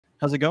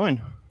How's it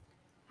going?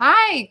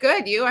 Hi,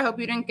 good. You? I hope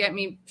you didn't get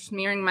me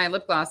smearing my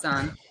lip gloss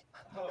on.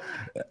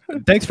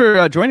 Thanks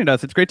for joining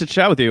us. It's great to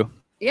chat with you.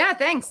 Yeah,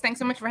 thanks. Thanks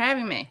so much for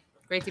having me.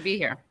 Great to be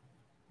here.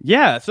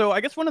 Yeah, so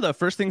I guess one of the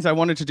first things I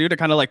wanted to do to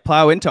kind of like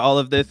plow into all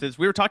of this is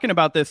we were talking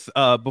about this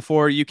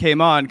before you came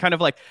on, kind of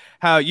like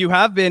how you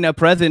have been a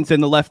presence in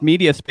the left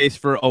media space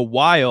for a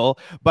while,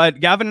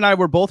 but Gavin and I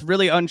were both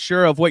really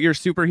unsure of what your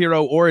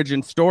superhero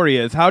origin story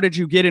is. How did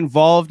you get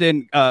involved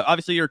in,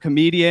 obviously you're a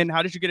comedian,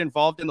 how did you get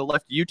involved in the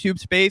left YouTube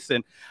space?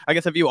 And I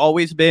guess have you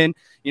always been,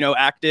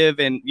 active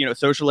in,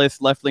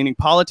 socialist left-leaning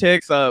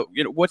politics?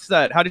 What's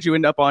that? How did you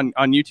end up on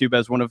YouTube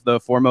as one of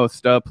the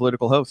foremost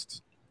political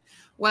hosts?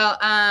 Well,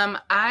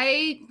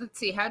 let's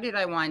see, how did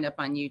I wind up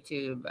on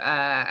YouTube?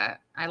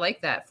 I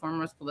like that,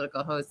 foremost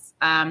political hosts.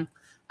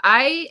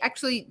 I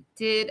actually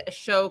did a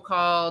show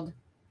called,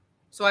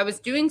 so I was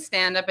doing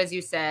stand-up, as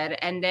you said,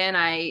 and then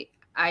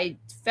I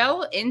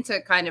fell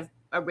into kind of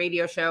a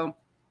radio show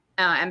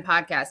and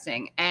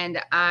podcasting.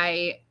 And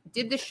I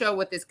did the show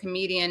with this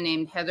comedian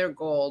named Heather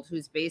Gold,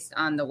 who's based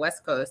on the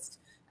West Coast.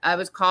 It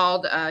was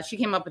called, she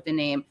came up with the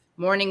name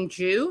Morning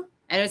Jew.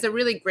 And it was a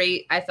really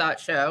great, I thought,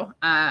 show.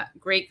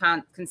 Great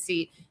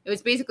conceit. It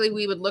was basically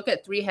we would look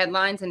at 3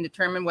 headlines and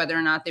determine whether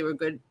or not they were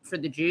good for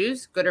the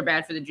Jews, good or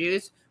bad for the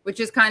Jews, which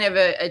is kind of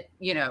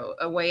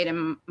a way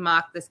to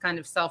mock this kind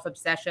of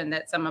self-obsession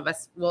that some of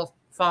us will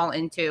fall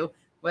into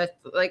with,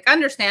 like,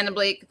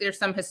 understandably, there's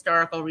some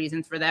historical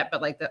reasons for that,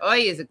 but like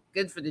is it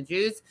good for the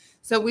Jews?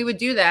 So we would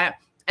do that.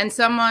 And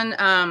someone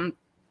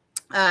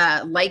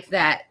liked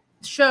that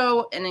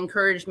show and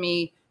encouraged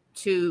me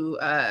to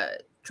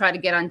try to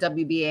get on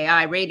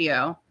WBAI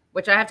radio,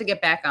 which I have to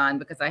get back on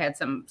because I had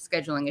some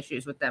scheduling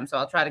issues with them. So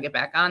I'll try to get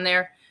back on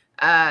there.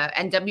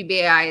 And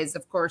WBAI is,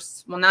 of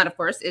course, well, not of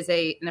course, is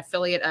an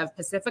affiliate of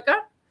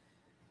Pacifica,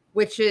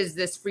 which is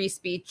this free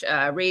speech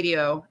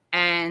radio,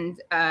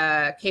 and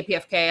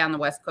KPFK on the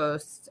West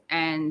Coast.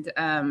 And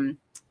so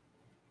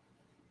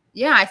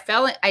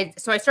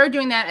I started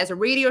doing that as a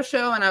radio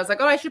show, and I was like,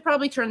 I should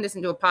probably turn this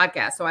into a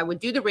podcast. So I would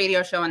do the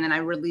radio show and then I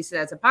release it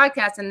as a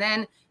podcast. And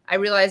then I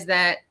realized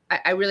that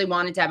I really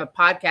wanted to have a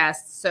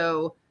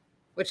podcast,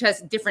 which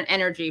has different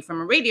energy from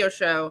a radio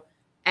show.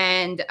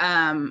 And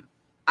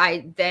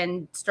I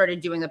then started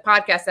doing the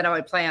podcast that I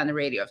would play on the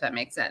radio, if that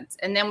makes sense.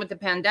 And then with the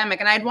pandemic,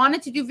 and I'd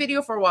wanted to do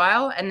video for a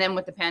while. And then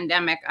with the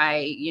pandemic,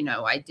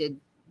 I did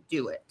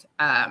do it.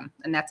 And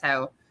that's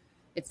how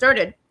it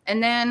started.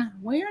 And then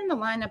where in the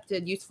lineup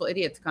did Useful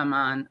Idiots come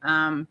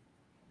on?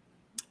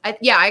 I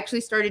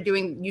actually started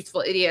doing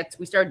Useful Idiots.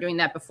 We started doing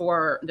that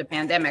before the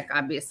pandemic,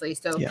 obviously.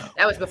 So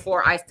that was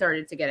before I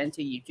started to get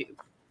into YouTube.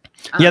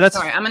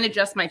 Sorry, I'm going to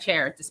adjust my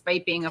chair.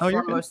 Despite being a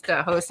foremost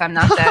host, I'm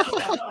not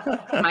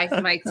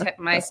that.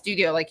 my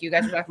studio, like you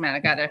guys were talking about, I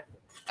got to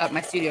up my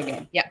studio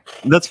game. Yeah.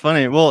 That's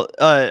funny. Well,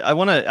 I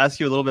want to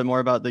ask you a little bit more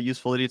about the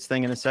Useful Idiots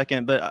thing in a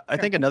second. But I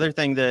think another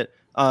thing that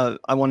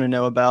I want to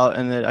know about,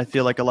 and that I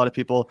feel like a lot of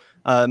people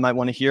might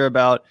want to hear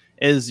about,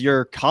 is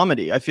your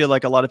comedy. I feel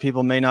like a lot of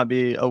people may not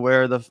be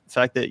aware of the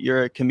fact that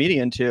you're a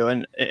comedian too.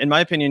 And in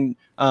my opinion,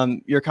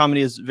 your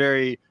comedy is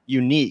very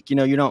unique. You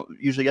don't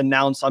usually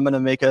announce, I'm going to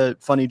make a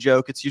funny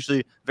joke. It's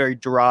usually very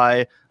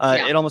dry.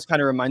 It almost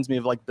kind of reminds me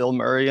of like Bill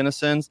Murray in a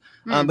sense.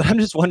 But I'm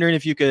just wondering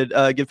if you could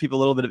give people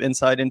a little bit of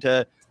insight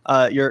into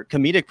your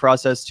comedic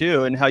process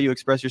too, and how you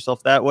express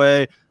yourself that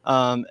way.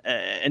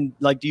 And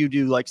like, do you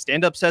do like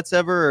stand-up sets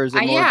ever, or is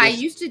it more I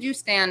used to do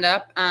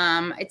stand-up.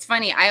 It's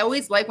funny. I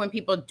always like when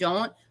people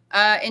don't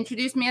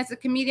introduce me as a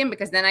comedian,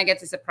 because then I get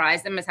to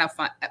surprise them as how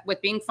fun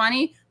with being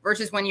funny,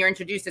 versus when you're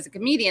introduced as a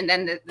comedian,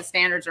 then the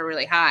standards are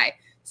really high.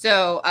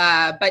 So,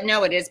 but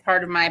no, it is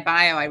part of my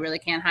bio. I really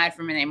can't hide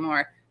from it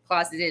anymore.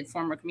 Closeted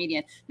former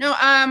comedian. No,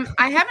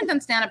 I haven't done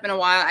stand-up in a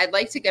while. I'd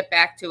like to get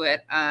back to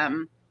it.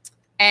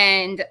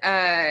 And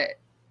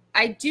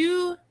I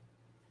do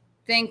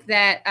think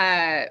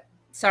that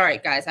sorry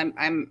guys,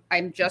 I'm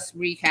just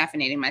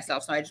recaffeinating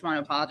myself, so I just want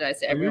to apologize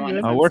to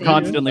everyone. We're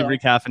constantly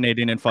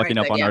recaffeinating and fucking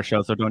up on our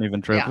show, so don't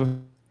even trip.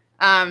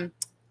 Yeah.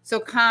 So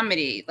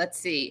comedy, let's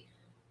see.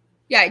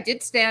 Yeah, I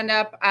did stand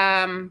up.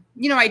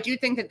 I do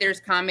think that there's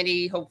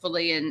comedy,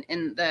 hopefully,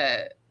 in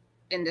the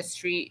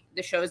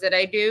shows that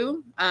I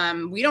do.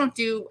 We don't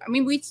do,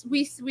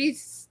 we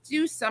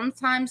do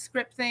sometimes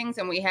script things,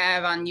 and we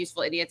have on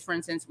Useful Idiots, for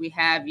instance, we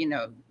have,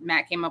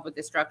 Matt came up with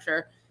this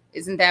structure.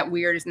 Isn't that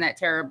weird? Isn't that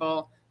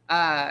terrible?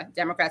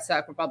 Democrats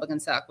suck,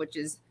 Republicans suck, which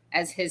is,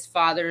 as his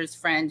father's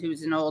friend,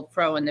 who's an old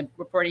pro in the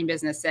reporting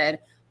business, said,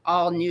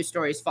 all news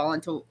stories fall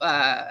into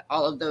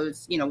all of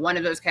those, one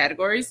of those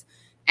categories.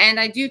 And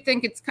I do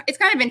think it's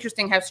kind of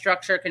interesting how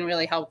structure can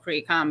really help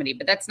create comedy,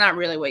 but that's not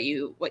really what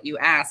you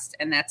asked.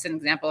 And that's an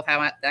example of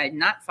how I'm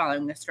not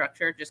following the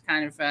structure, just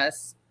kind of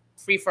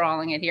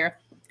free-for-alling it here.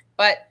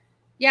 But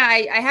yeah,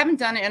 I haven't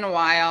done it in a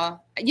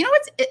while.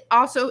 What's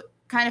also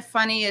kind of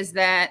funny is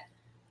that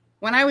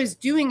when I was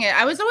doing it,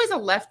 I was always a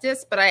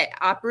leftist, but I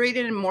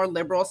operated in more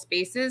liberal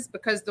spaces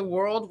because the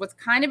world was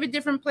kind of a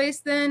different place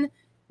then.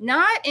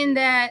 Not in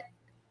that,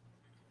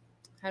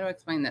 how do I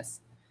explain this?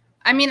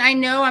 I mean, I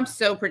know I'm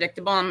so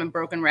predictable. I'm a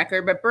broken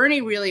record, but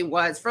Bernie really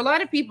was, for a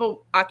lot of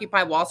people,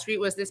 Occupy Wall Street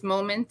was this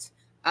moment,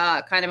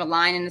 kind of a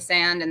line in the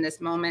sand in this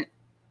moment,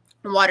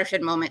 a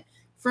watershed moment.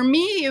 For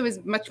me, it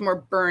was much more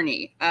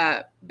Bernie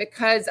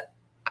because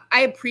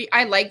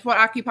I liked what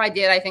Occupy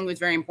did. I think it was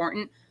very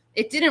important.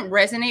 It didn't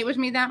resonate with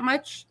me that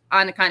much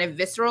on a kind of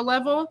visceral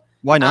level.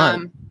 Why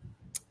not?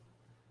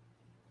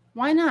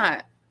 Why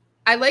not?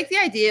 I like the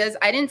ideas.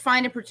 I didn't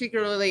find it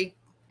particularly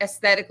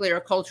aesthetically or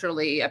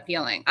culturally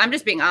appealing. I'm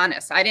just being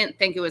honest. I didn't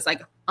think it was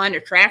like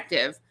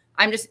unattractive.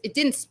 It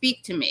didn't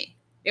speak to me.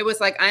 It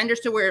was like, I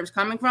understood where it was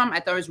coming from.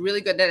 I thought it was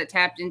really good that it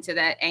tapped into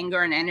that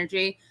anger and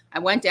energy. I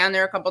went down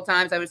there a couple of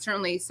times. I was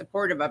certainly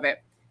supportive of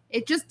it.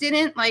 It just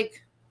didn't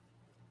like,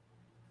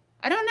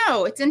 I don't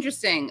know. It's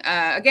interesting.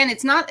 Again,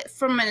 it's not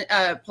from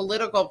a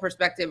political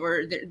perspective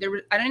or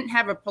I didn't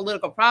have a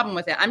political problem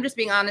with it. I'm just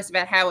being honest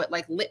about how it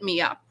like lit me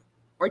up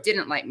or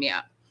didn't light me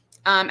up.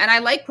 And I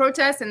like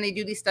protests, and they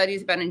do these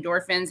studies about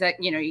endorphins that,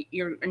 you know,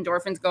 your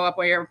endorphins go up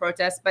while you're in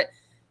protest,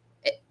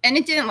 and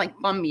it didn't like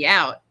bum me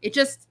out. It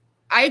just,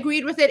 I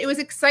agreed with it. It was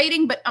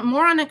exciting, but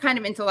more on a kind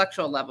of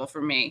intellectual level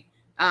for me.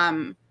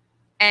 Not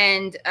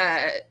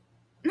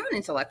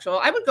intellectual.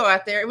 I would go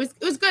out there. It was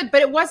good,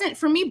 but it wasn't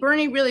for me.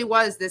 Bernie really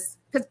was this,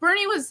 because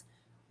Bernie,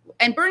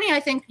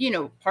 I think, you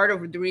know, part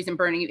of the reason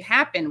Bernie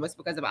happened was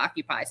because of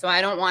Occupy. So I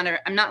don't want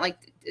to, I'm not like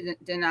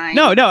denying.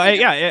 No,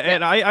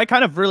 and I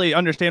kind of really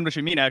understand what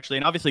you mean, actually.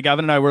 And obviously,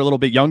 Gavin and I were a little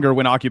bit younger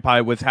when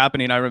Occupy was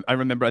happening. I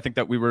remember, I think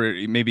that we were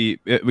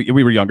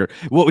we were younger.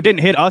 Well, it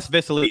didn't hit us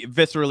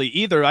viscerally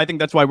either. I think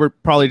that's why we're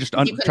probably just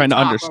trying to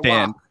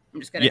understand. I'm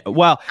just gonna. Yeah,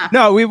 well,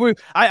 no, we were.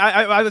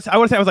 I want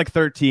to say I was like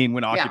 13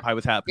 when Occupy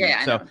was happening.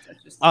 Yeah,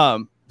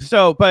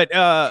 so,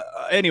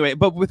 anyway,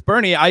 but with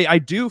Bernie, I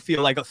do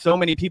feel like so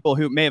many people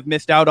who may have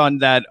missed out on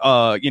that,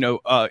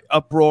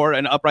 uproar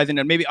and uprising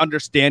and maybe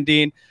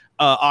understanding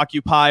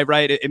Occupy,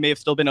 right? It may have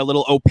still been a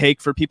little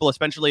opaque for people,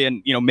 especially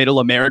in, you know, middle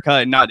America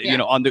and not, you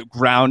know, on the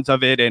grounds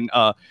of it and,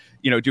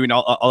 doing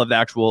all of the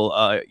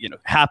actual,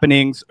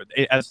 happenings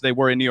as they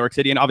were in New York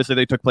City. And obviously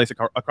they took place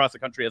across the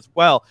country as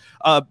well.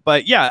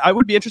 But yeah, I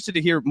would be interested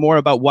to hear more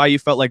about why you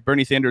felt like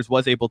Bernie Sanders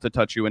was able to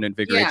touch you and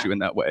invigorate you in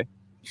that way.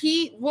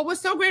 What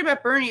was so great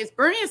about Bernie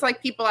is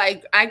like people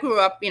I grew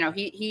up, you know,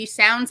 he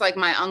sounds like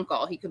my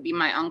uncle. He could be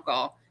my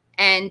uncle.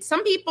 And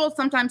some people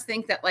sometimes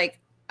think that like,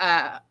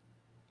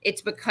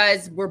 it's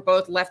because we're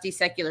both lefty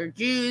secular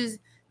Jews.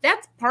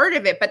 That's part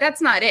of it, but that's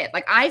not it.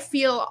 Like, I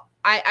feel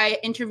I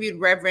interviewed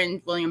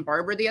Reverend William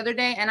Barber the other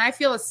day, and I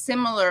feel a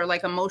similar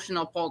like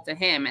emotional pull to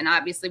him. And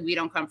obviously we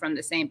don't come from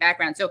the same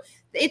background. So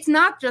it's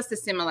not just a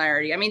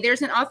similarity. I mean,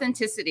 there's an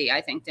authenticity, I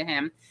think, to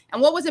him.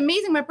 And what was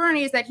amazing about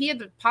Bernie is that he had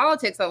the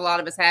politics that a lot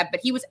of us have, but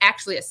he was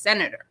actually a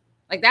senator.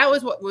 Like, that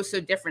was what was so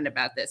different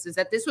about this, is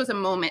that this was a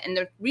moment. And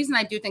the reason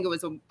I do think it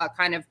was a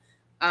kind of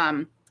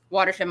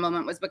watershed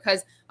moment was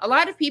because a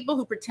lot of people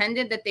who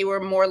pretended that they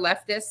were more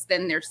leftist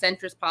than their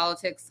centrist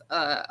politics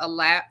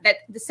that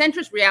the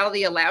centrist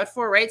reality allowed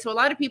for, right? So a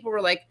lot of people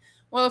were like,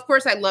 well, of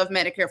course I love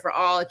Medicare for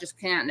all. It just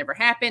can't never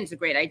happen. It's a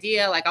great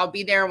idea. Like, I'll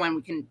be there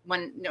when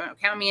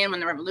count me in when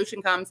the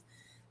revolution comes.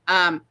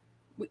 And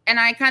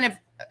I kind of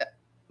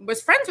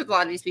was friends with a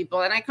lot of these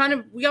people,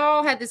 and we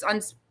all had this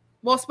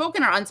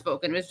spoken or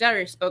unspoken. It was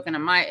very spoken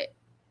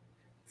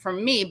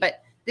from me,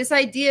 but this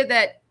idea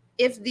that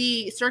if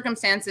the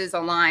circumstances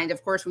aligned,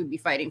 of course, we'd be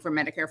fighting for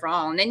Medicare for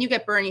all. And then you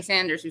get Bernie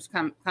Sanders, who's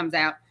comes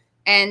out,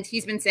 and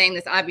he's been saying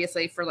this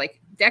obviously for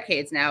like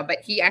decades now,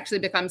 but he actually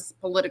becomes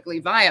politically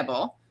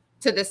viable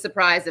to the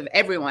surprise of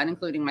everyone,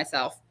 including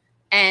myself.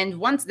 And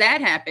once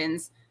that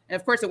happens, and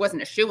of course it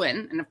wasn't a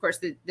shoo-in, and of course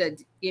the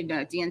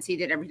DNC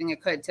did everything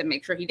it could to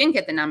make sure he didn't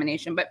get the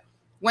nomination. But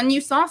when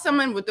you saw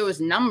someone with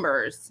those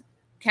numbers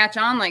catch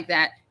on like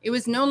that, it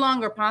was no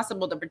longer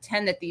possible to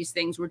pretend that these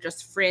things were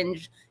just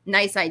fringe,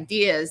 nice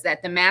ideas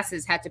that the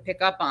masses had to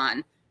pick up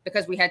on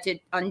because we had to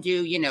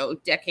undo,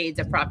 decades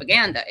of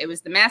propaganda. It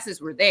was the masses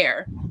were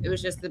there. It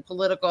was just the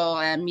political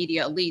and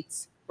media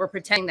elites were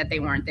pretending that they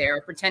weren't there,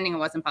 or pretending it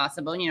wasn't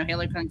possible.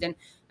 Hillary Clinton,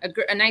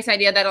 a nice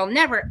idea that'll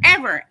never,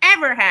 ever,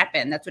 ever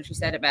happen. That's what she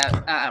said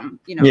about,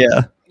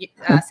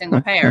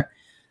 single payer.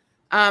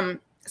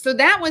 So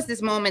that was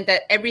this moment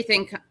that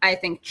everything, I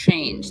think,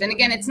 changed. And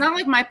again, it's not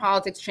like my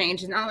politics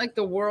changed. It's not like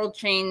the world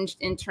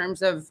changed in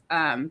terms of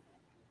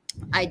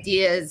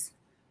ideas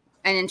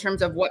and in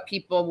terms of what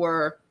people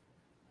were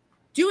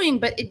doing,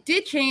 but it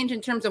did change in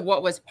terms of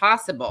what was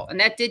possible. And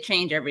that did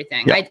change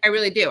everything. Yeah. I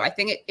really do. I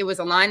think it was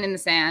a line in the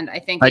sand. I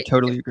think I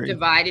totally agree.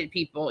 Divided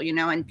people,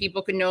 and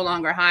people could no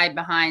longer hide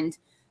behind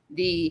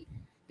the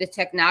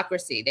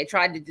technocracy. They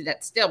tried to do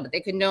that still, but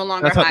they could no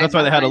longer hide. That's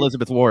why they had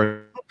Elizabeth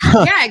Warren.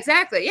 Yeah,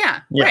 exactly.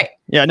 Yeah. Right.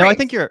 Yeah. No, right. I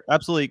think you're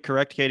absolutely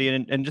correct, Katie.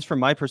 And just from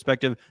my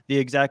perspective, the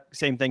exact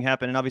same thing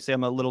happened. And obviously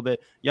I'm a little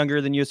bit younger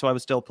than you, so I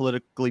was still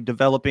politically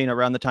developing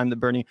around the time that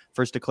Bernie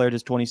first declared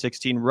his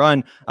 2016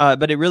 run.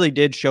 But it really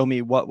did show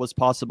me what was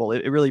possible.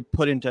 It really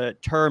put into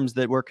terms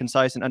that were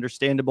concise and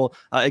understandable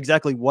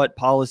exactly what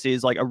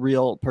policies like a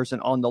real person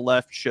on the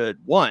left should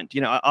want.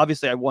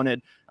 Obviously I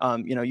wanted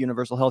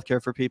universal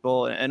healthcare for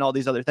people and all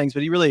these other things.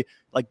 But he really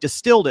like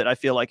distilled it, I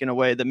feel like, in a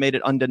way that made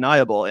it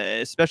undeniable,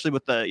 especially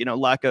with the,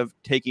 lack of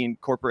taking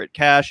corporate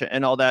cash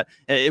and all that.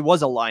 It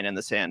was a line in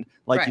the sand,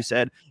 like you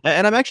said.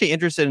 And I'm actually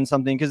interested in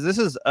something, because this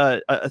is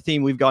a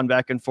theme we've gone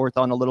back and forth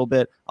on a little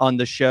bit on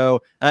the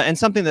show, and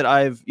something that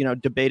I've,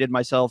 debated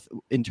myself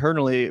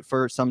internally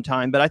for some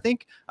time. But I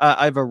think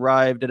I've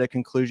arrived at a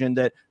conclusion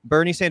that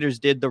Bernie Sanders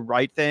did the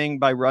right thing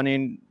by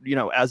running,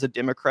 as a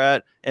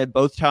Democrat at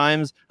both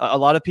times. A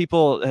lot of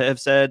people have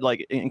said,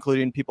 like,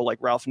 including people like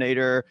Ralph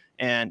Nader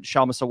and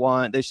Shama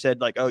Sawant, they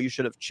said, like, oh, you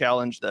should have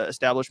challenged the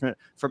establishment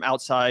from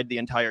outside the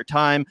entire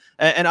time.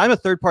 And I'm a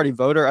third-party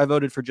voter. I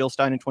voted for Jill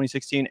Stein in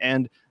 2016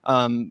 and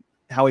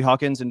Howie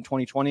Hawkins in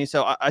 2020.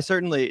 So I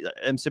certainly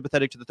am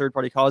sympathetic to the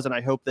third-party cause, and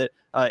I hope that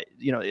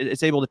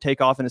it's able to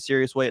take off in a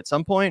serious way at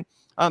some point.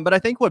 But I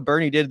think what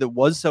Bernie did that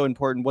was so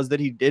important was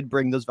that he did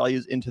bring those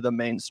values into the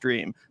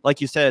mainstream.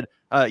 Like you said,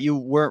 you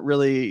weren't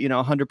really,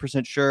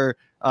 100% sure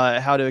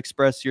how to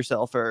express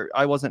yourself, or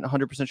I wasn't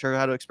 100% sure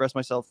how to express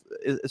myself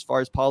as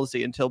far as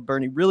policy until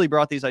Bernie really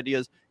brought these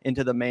ideas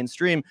into the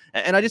mainstream.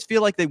 And I just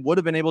feel like they would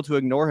have been able to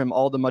ignore him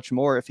all the much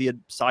more if he had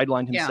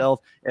sidelined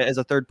himself as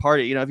a third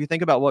party. If you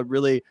think about what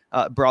really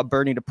brought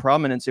Bernie to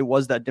prominence, it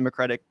was that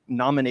Democratic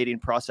nominating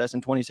process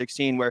in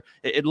 2016, where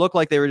it looked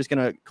like they were just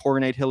going to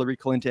coronate Hillary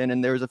Clinton,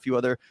 and there was a few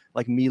other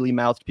like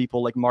mealy-mouthed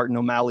people like Martin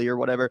O'Malley or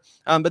whatever.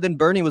 But then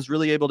Bernie was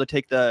really able to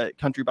take the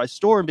country by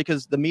storm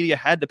because the media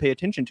had to pay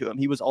attention to him.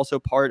 He was also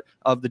part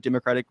of the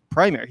Democratic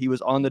primary. He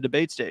was on the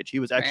debate stage. He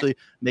was actually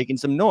making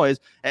some noise.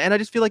 And I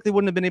just feel like they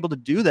wouldn't have been able to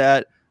do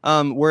that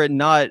were it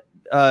not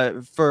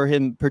for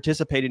him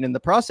participating in the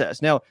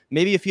process. Now,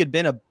 maybe if he had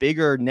been a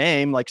bigger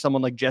name, like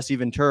someone like Jesse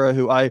Ventura,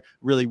 who I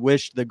really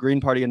wish the Green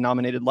Party had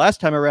nominated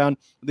last time around,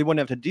 they wouldn't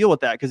have to deal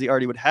with that because he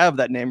already would have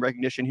that name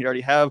recognition. He'd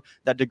already have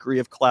that degree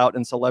of clout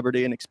and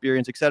celebrity and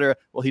experience, etc.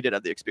 Well, he did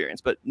have the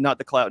experience, but not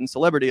the clout and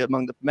celebrity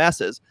among the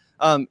masses.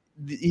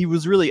 He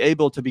was really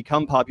able to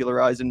become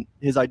popularized, and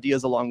his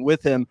ideas along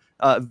with him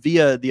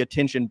via the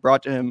attention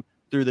brought to him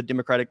through the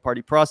Democratic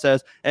Party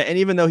process. And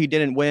even though he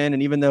didn't win,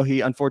 and even though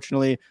he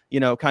unfortunately,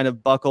 kind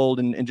of buckled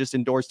and just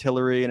endorsed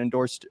Hillary and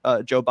endorsed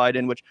Joe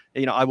Biden, which,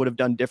 I would have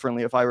done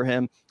differently if I were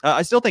him,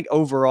 I still think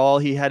overall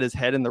he had his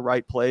head in the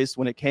right place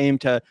when it came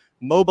to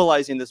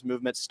mobilizing this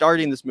movement,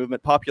 starting this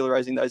movement,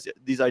 popularizing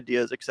these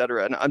ideas, et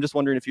cetera. And I'm just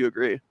wondering if you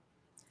agree.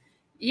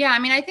 Yeah, I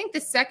mean, I think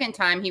the second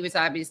time he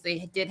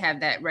did have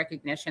that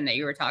recognition that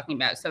you were talking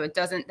about. So it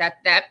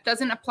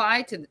doesn't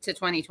apply to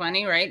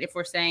 2020, right? If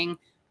we're saying,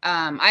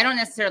 I don't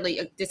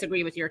necessarily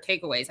disagree with your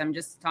takeaways. I'm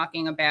just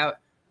talking about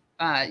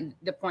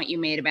the point you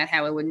made about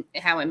how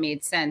it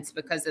made sense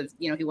because of,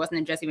 he wasn't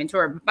in Jesse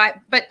Ventura.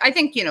 But I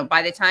think,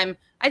 by the time,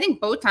 I think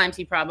both times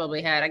he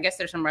probably had, I guess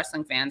there's some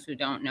wrestling fans who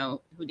didn't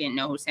know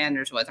who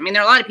Sanders was. I mean,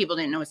 there are a lot of people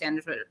who didn't know who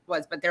Sanders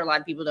was, but there are a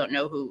lot of people who don't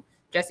know who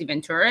Jesse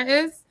Ventura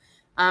is.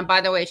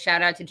 By the way,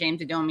 shout out to James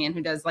Adomian,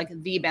 who does like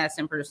the best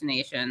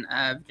impersonation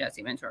of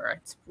Jesse Ventura.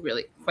 It's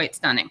really quite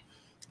stunning.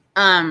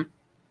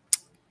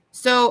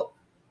 So,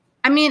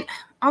 I mean,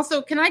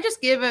 also, can I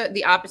just give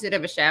the opposite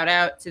of a shout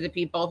out to the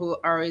people who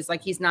are always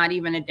like, he's not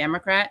even a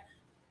Democrat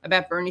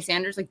about Bernie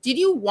Sanders? Like, did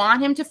you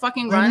want him to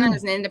fucking run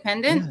as an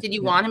independent? Did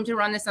you want him to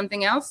run as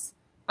something else?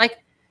 Like,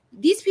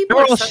 these people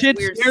are such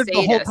weird sadists.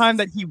 The whole time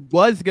that he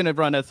was going to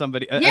run as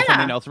something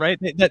else, right?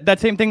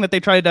 That same thing that they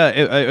tried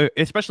to,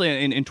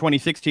 especially in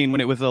 2016, when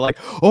it was like,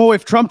 oh,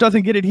 if Trump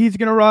doesn't get it, he's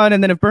going to run,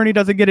 and then if Bernie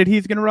doesn't get it,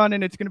 he's going to run,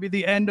 and it's going to be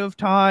the end of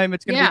time.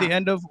 It's going to be the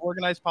end of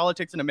organized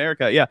politics in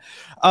America. Yeah,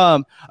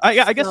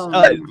 I guess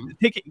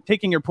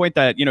taking your point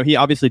that he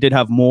obviously did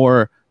have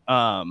more.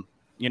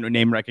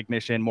 Name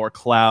recognition, more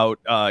clout.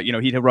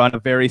 He'd run a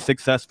very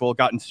successful,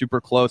 gotten super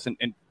close in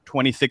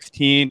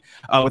 2016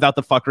 without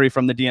the fuckery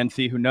from the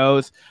DNC. Who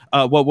knows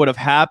what would have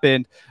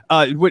happened?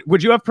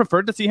 Would you have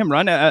preferred to see him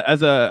run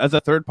as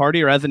a third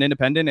party or as an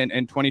independent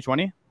in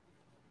 2020?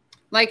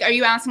 Like, are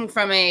you asking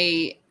from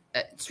a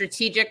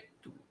strategic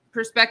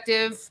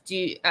perspective? Do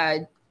you?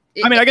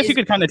 I guess you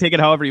could kind of take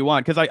it however you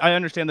want, because I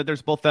understand that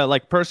there's both that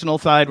like personal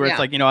side where it's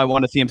like, I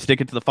want to see him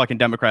stick it to the fucking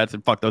Democrats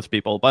and fuck those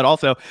people. But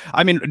also,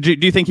 I mean, do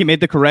you think he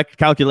made the correct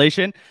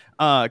calculation?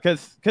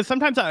 Because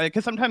sometimes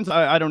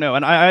I don't know.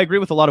 And I agree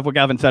with a lot of what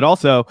Gavin said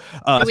also,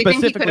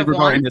 specifically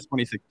regarding this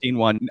 2016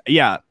 one.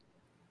 Yeah.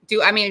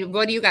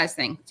 What do you guys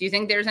think? Do you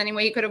think there's any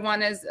way he could have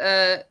won as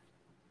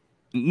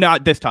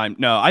Not this time.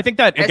 No, I think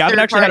that Gavin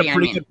actually had a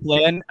pretty good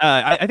plan.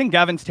 I think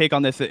Gavin's take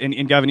on this,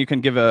 and Gavin, you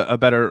can give a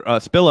better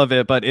spill of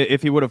it, but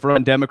if he would have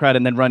run Democrat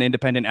and then run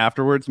independent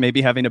afterwards,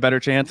 maybe having a better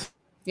chance.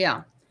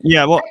 Yeah.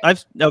 Yeah. Well,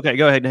 okay,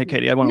 go ahead,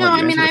 Katie. I've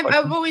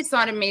always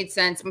thought it made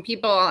sense when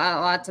people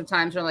lots of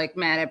times are like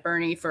mad at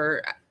Bernie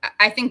for,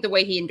 I think the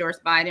way he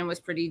endorsed Biden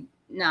was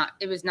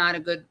it was not a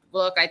good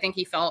look. I think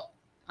he felt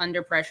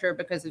under pressure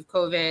because of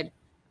COVID.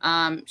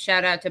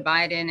 Shout out to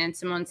Biden and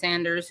Simone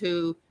Sanders,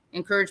 who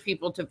encourage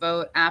people to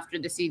vote after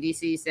the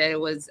CDC said it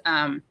was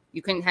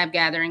you couldn't have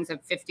gatherings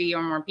of 50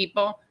 or more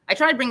people. I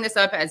try to bring this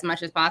up as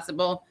much as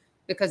possible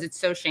because it's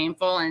so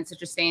shameful and it's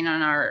such a stain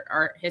on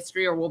our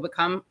history, or will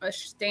become a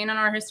stain on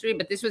our history.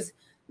 But this was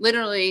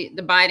literally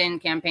the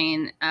Biden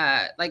campaign,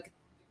 like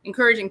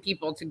encouraging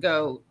people to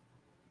go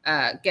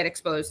get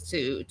exposed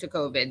to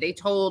COVID.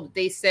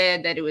 They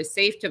said that it was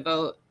safe to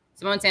vote.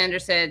 Simone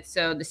Sanders said,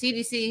 so the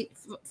CDC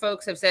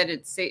folks have said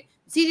it's safe.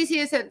 CDC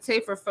has said it's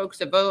safe for folks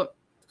to vote.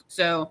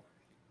 So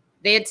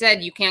they had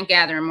said you can't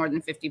gather more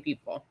than 50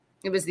 people.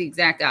 It was the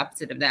exact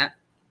opposite of that.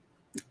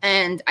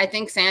 And I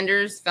think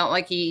Sanders felt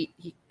like he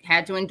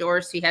had to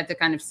endorse, he had to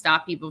kind of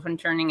stop people from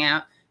turning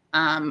out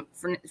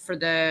for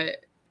the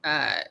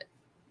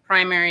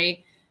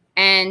primary.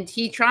 And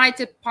he tried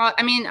to,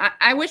 I mean,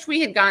 I wish we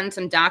had gotten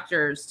some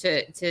doctors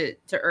to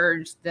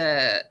urge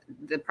the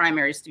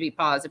primaries to be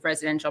paused, the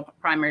presidential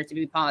primaries to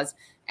be paused.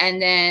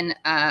 And then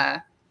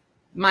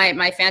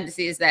my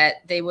fantasy is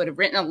that they would have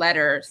written a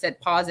letter, said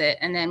pause it.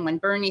 And then when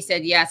Bernie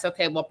said, yes,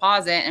 okay, we'll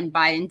pause it, and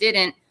Biden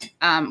didn't,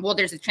 well,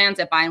 there's a chance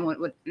that Biden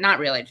would not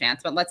really a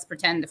chance, but let's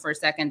pretend for a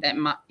second that,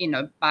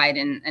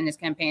 Biden and his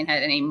campaign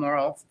had any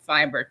moral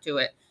fiber to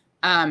it.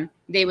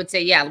 They would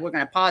say, yeah, we're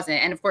going to pause it.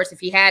 And of course, if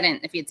he had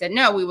said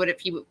no, we would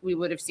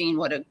have seen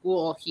what a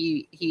ghoul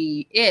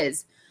he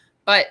is.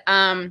 But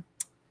I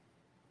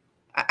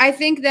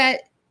think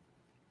that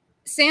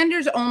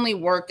Sanders only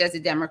worked as a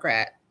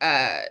Democrat,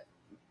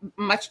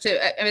 much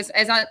to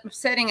as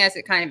upsetting as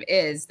it kind of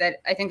is.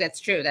 That I think that's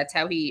true. That's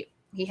how he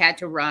had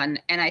to run.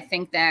 And I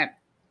think that,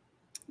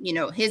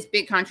 his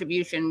big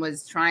contribution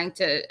was trying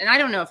to, and I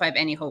don't know if I have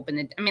any hope in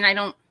it. I mean,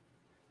 I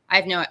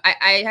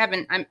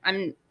haven't,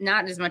 I'm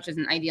not as much as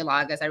an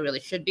ideologue as I really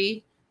should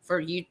be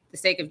for the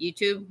sake of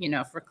YouTube.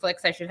 For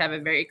clicks, I should have a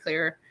very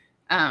clear,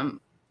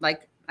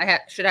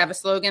 should have a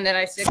slogan that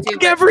I stick to.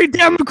 Fuck every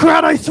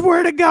Democrat, I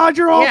swear to God,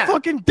 you're all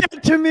fucking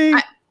dead to me.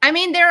 I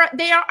mean,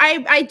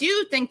 I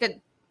do think that,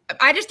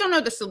 I just don't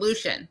know the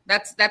solution.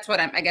 That's what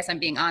I guess I'm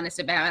being honest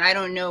about. And I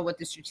don't know what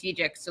the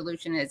strategic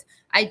solution is.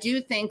 I do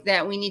think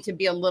that we need to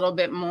be a little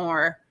bit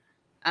more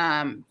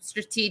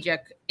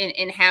strategic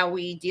in how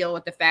we deal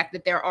with the fact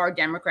that there are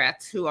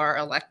Democrats who are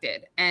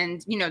elected,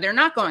 and they're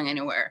not going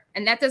anywhere.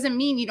 And that doesn't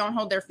mean you don't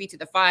hold their feet to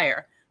the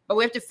fire, but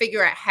we have to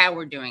figure out how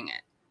we're doing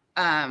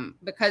it.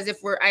 Because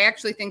I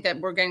actually think that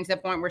we're getting to the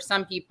point where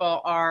some people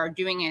are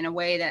doing it in a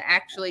way that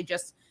actually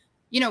just,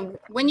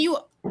 when you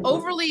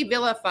overly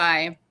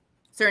vilify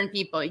certain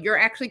people, you're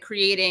actually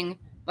creating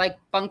like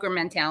bunker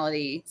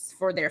mentality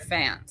for their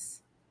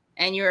fans,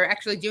 and you're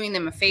actually doing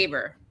them a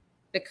favor,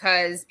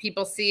 because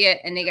people see it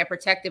and they get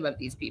protective of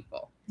these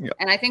people. Yep.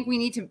 And I think we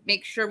need to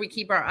make sure we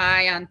keep our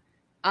eye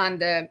on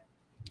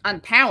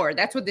power.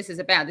 That's what this is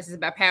about. This is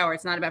about power.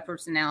 It's not about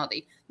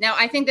personality. Now,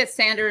 I think that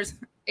Sanders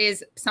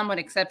is somewhat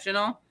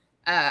exceptional.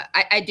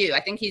 I do. I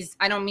think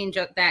I don't mean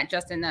that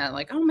just in the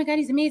like, oh my God,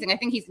 he's amazing. I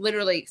think he's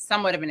literally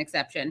somewhat of an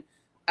exception.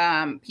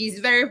 He's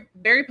very,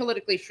 very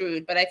politically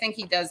shrewd, but I think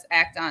he does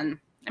act on,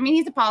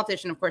 he's a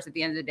politician, of course, at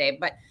the end of the day,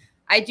 but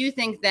I do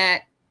think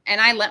that, and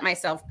I let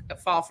myself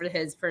fall for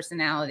his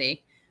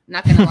personality, I'm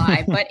not going to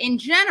lie, but in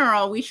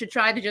general, we should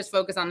try to just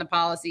focus on the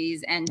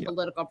policies and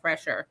political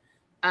pressure.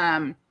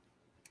 And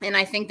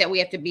I think that we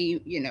have to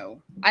be,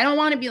 I don't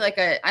want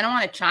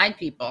to chide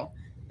people,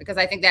 because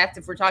I think that's,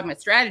 if we're talking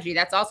about strategy,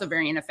 that's also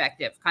very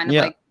ineffective, kind of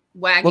like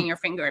wagging your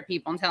finger at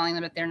people and telling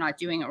them that they're not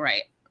doing it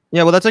right.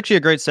 Yeah, well, that's actually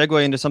a great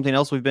segue into something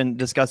else we've been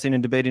discussing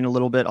and debating a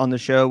little bit on the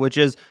show, which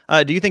is,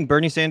 do you think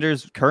Bernie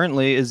Sanders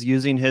currently is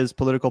using his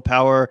political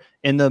power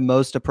in the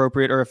most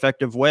appropriate or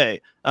effective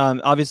way?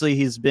 Obviously,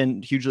 he's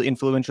been hugely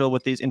influential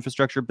with these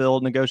infrastructure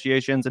bill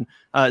negotiations. And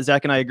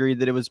Zach and I agreed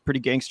that it was pretty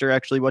gangster,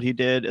 actually, what he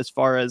did as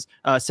far as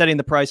setting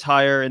the price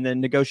higher and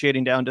then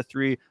negotiating down to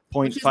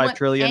 3.5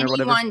 trillion or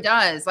whatever. Anyone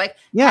does. Like,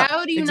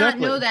 how do you not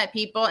know that,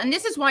 people? And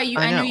this is why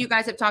I know you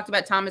guys have talked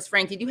about Thomas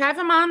Frank. Did you have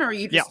him on, or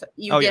you just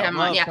you did him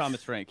on? Yeah,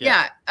 Thomas Frank.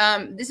 Yeah.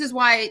 This is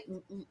why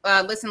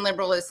Listen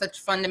Liberal is such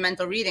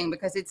fundamental reading,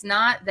 because it's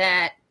not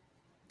that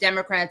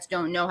Democrats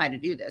don't know how to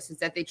do this. It's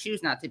that they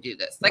choose not to do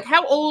this. Like,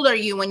 how old are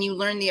you when you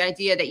learn the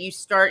idea that you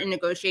start in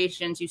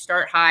negotiations, you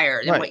start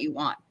higher than what you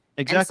want?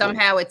 Exactly. And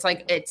somehow it's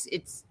like,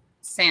 it's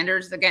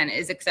Sanders, again,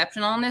 is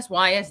exceptional in this.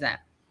 Why is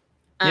that?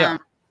 I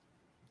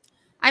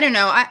don't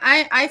know.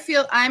 I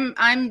feel I'm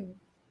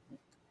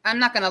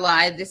not going to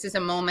lie. This is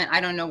a moment. I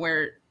don't know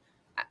where,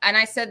 and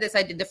I said this,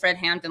 I did the Fred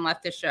Hampton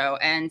leftist show,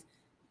 and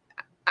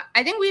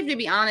I think we have to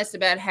be honest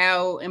about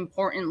how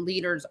important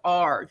leaders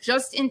are,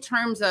 just in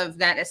terms of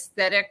that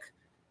aesthetic,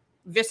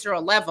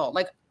 visceral level.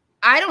 Like,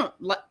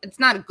 it's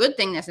not a good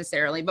thing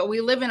necessarily, but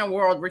we live in a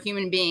world where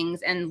human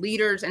beings and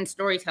leaders and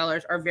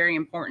storytellers are very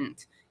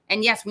important.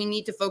 And yes, we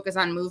need to focus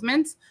on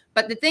movements,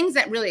 but the things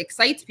that really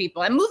excites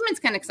people, and movements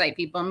can excite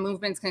people, and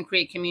movements can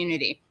create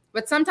community.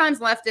 But sometimes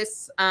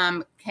leftists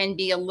can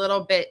be a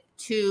little bit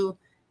too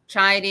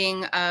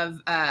chiding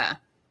of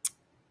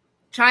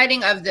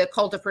the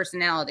cult of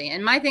personality.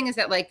 And my thing is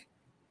that, like,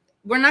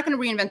 we're not going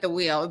to reinvent the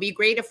wheel. It would be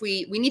great if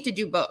we need to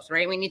do both,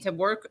 right? We need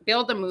to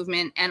build a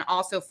movement and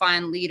also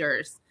find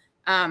leaders.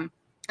 And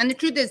the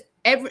truth is,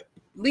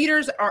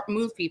 leaders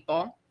move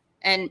people,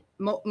 and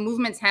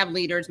movements have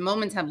leaders,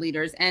 moments have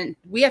leaders, and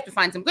we have to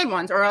find some good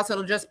ones, or else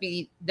it'll just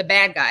be the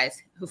bad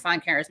guys who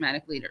find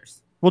charismatic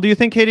leaders. Well, do you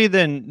think, Katie,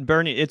 then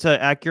Bernie, it's an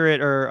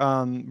accurate or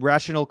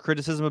rational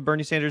criticism of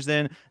Bernie Sanders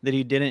then that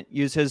he didn't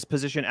use his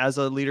position as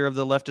a leader of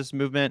the leftist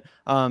movement,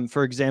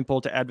 for example,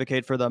 to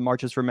advocate for the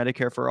marches for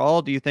Medicare for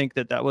all? Do you think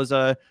that that was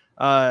a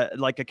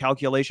like a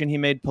calculation he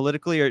made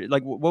politically, or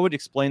like what would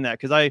explain that?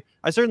 Because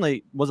I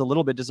certainly was a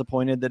little bit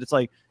disappointed that it's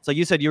like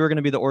you said you were going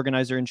to be the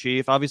organizer in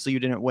chief. Obviously, you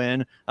didn't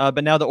win,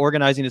 but now the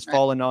organizing has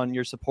fallen on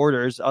your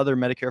supporters, other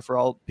Medicare for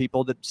all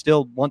people that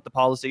still want the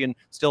policy and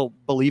still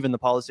believe in the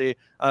policy.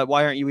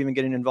 Why aren't you even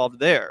getting involved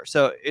there?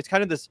 So it's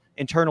kind of this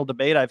internal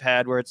debate I've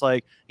had where it's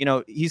like, you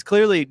know, he's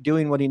clearly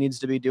doing what he needs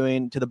to be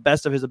doing to the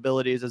best of his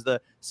abilities as the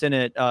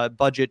Senate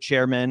budget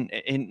chairman.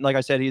 And like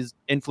I said, he's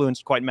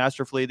influenced quite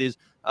masterfully these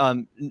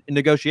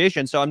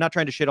negotiations. So I'm not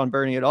trying to shit on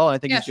Bernie at all. I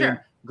think he's doing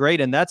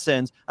great in that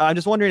sense. I'm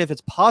just wondering if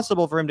it's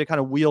possible for him to kind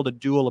of wield a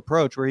dual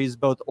approach where he's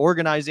both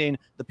organizing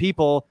the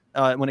people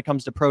when it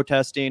comes to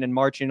protesting and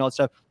marching and all that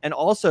stuff, and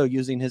also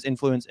using his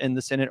influence in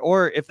the Senate,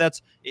 or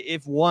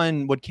if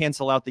one would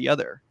cancel out the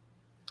other.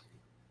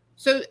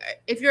 So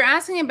if you're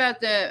asking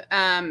about the,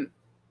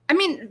 I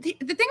mean, the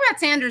thing about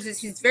Sanders is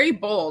he's very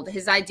bold.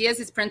 His ideas,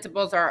 his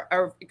principles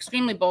are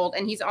extremely bold.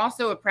 And he's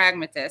also a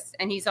pragmatist.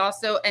 And he's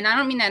also, and I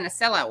don't mean that in a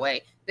sellout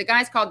way, the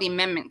guy's called the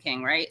Amendment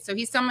King, right? So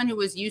he's someone who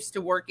was used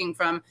to working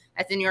from,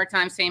 as the New York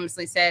Times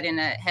famously said in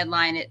a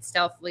headline, it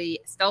stealthily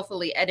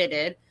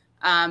edited,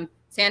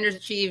 Sanders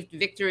achieved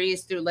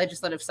victories through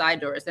legislative side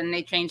doors. And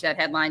they changed that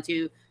headline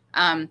to,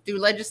 through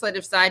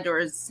legislative side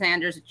doors,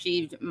 Sanders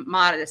achieved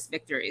modest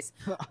victories.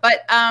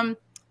 But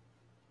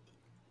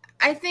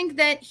I think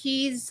that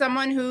he's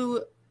someone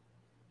who,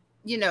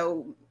 you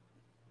know,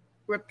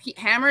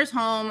 hammers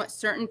home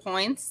certain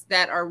points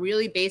that are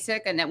really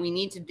basic and that we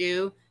need to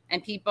do.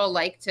 And people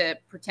like to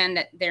pretend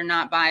that they're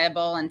not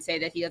viable and say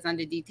that he doesn't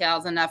do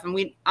details enough. And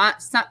we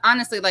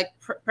honestly, like,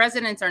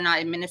 presidents are not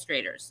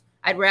administrators.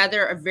 I'd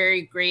rather a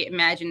very great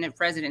imaginative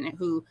president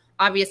who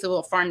obviously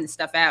will farm this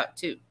stuff out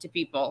to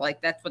people.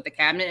 Like, that's what the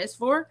cabinet is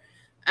for,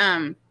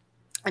 and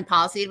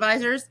policy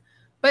advisors.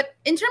 But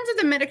in terms of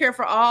the Medicare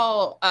for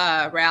All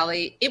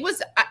rally, it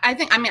was,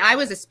 I mean, I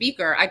was a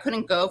speaker. I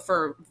couldn't go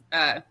for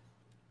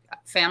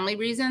family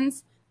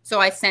reasons. So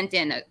I sent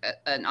in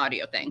an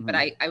audio thing, but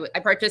I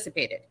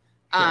participated.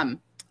 Sure. And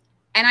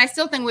I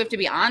still think we have to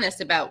be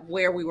honest about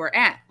where we were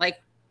at.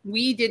 Like,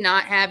 we did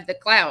not have the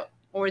clout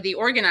or the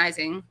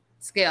organizing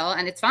skill,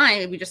 and it's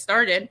fine. We just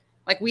started.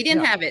 Like, we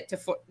didn't have it to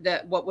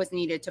what was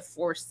needed to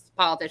force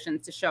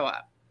politicians to show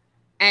up.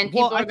 And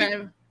people are going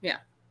to,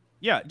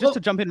 Yeah, just to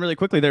jump in really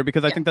quickly there,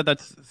 because I think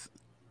that's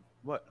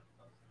what.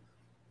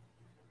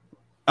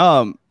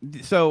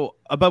 So,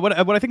 but what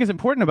I think is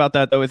important about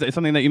that, though, is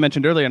something that you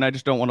mentioned earlier, and I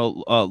just don't want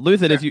to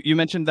lose it. Is you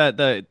mentioned that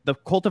the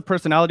cult of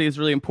personality is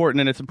really important,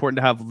 and it's important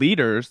to have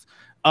leaders.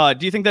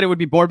 Do you think that it would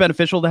be more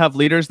beneficial to have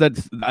leaders that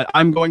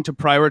I'm going to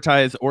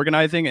prioritize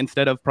organizing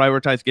instead of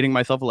prioritize getting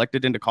myself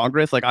elected into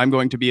Congress? Like, I'm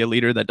going to be a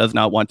leader that does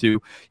not want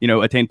to, you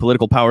know, attain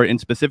political power in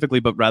specifically,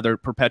 but rather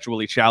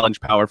perpetually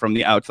challenge power from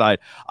the outside.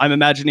 I'm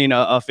imagining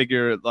a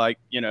figure like,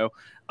 you know,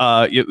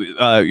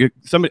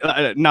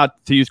 somebody,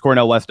 not to use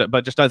Cornel West,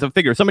 but just as a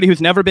figure, somebody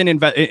who's never been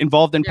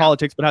involved in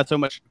politics but has so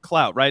much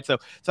clout, right? So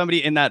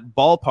somebody in that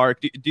ballpark,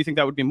 do you think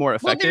that would be more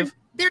effective? Well,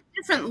 there are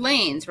different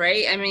lanes,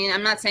 right? I mean,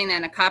 I'm not saying that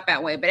in a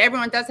cop-out way, but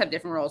everyone does have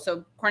different roles.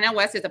 So Cornel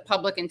West is a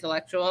public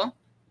intellectual.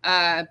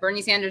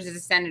 Bernie Sanders is a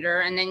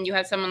senator. And then you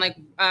have someone like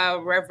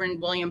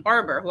Reverend William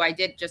Barber, who I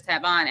did just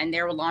have on, and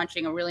they're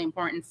launching a really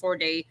important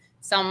 4-day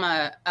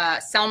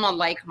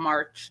Selma-like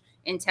march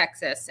in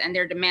Texas. And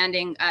they're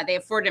demanding, they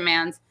have 4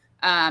 demands,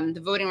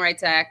 the Voting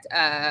Rights Act,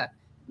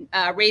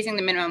 raising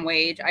the minimum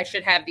wage. I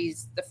should have the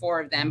 4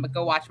 of them, but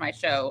go watch my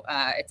show.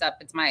 It's up.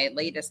 It's my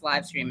latest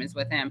live stream is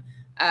with him.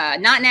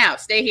 Not now.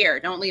 Stay here.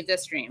 Don't leave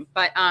this stream.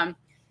 But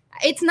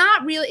it's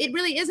not really. It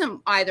really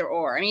isn't either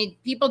or. I mean,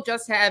 people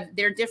just have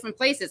their different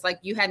places. Like,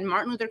 you had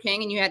Martin Luther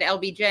King and you had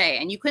LBJ,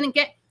 and you couldn't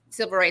get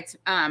Civil Rights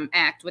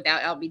Act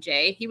without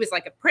LBJ. He was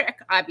like a prick,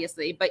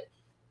 obviously, but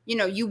you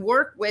know, you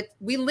work with.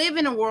 We live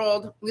in the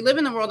world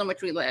in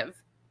which we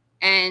live,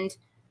 and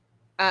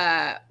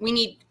we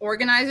need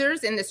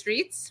organizers in the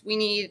streets. We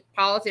need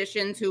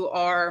politicians who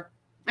are.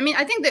 I mean,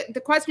 I think that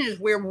the question is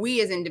where we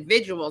as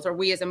individuals or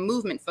we as a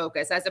movement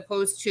focus, as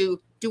opposed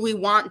to, do we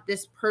want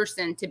this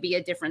person to be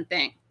a different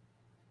thing?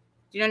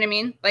 Do you know what I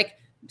mean? Like,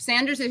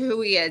 Sanders is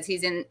who he is.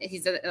 He's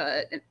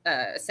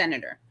a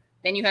senator.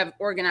 Then you have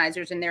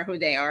organizers, and they're who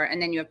they are.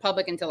 And then you have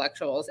public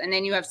intellectuals. And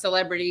then you have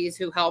celebrities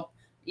who help,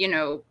 you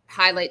know,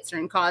 highlight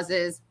certain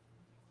causes.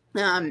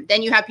 Then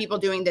you have people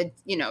doing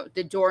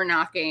the door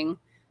knocking.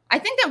 I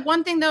think that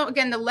one thing, though,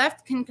 again, the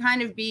left can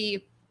kind of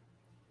be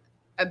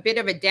a bit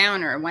of a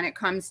downer when it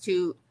comes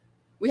to,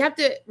 we have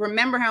to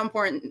remember how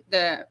important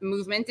the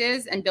movement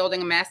is and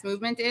building a mass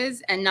movement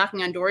is and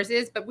knocking on doors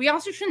is, but we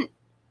also shouldn't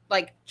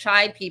like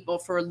chide people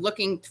for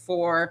looking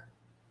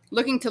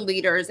to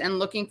leaders and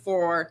looking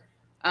for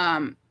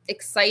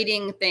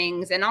exciting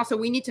things. And also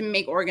we need to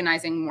make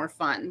organizing more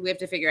fun. We have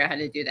to figure out how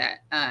to do that.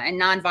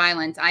 And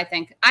nonviolent, I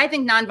think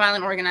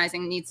nonviolent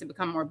organizing needs to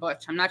become more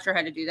butch. I'm not sure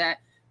how to do that,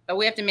 but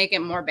we have to make it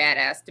more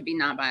badass to be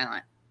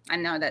nonviolent. I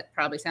know that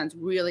probably sounds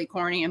really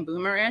corny and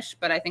boomerish,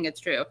 but I think it's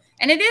true.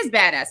 And it is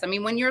badass. I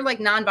mean, when you're like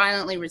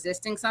non-violently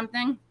resisting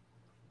something,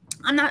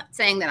 I'm not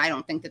saying that I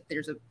don't think that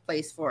there's a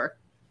place for,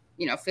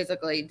 you know,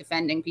 physically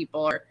defending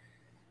people or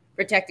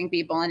protecting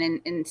people, and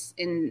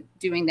in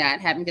doing that,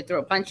 having to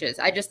throw punches.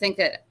 I just think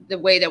that the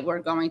way that we're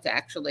going to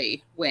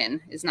actually win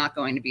is not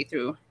going to be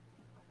through,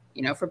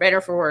 you know, for better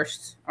or for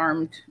worse,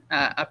 armed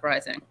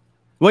uprising.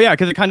 Well, yeah,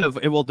 because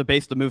it will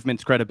debase the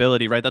movement's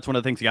credibility, right? That's one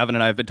of the things Gavin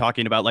and I have been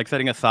talking about, like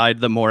setting aside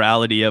the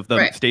morality of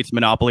the state's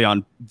monopoly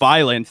on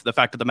violence. The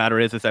fact of the matter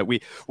is that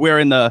we're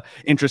in the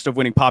interest of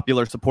winning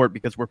popular support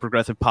because we're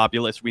progressive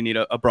populists. We need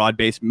a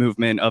broad-based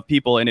movement of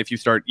people, and if you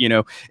start, you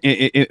know,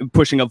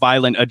 pushing a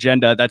violent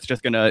agenda, that's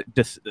just going to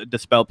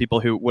dispel people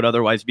who would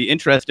otherwise be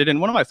interested.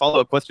 And one of my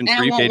follow-up questions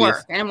for you, Katie,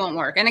 and it won't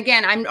work. And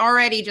again, I'm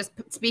already just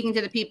speaking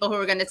to the people who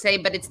are going to say,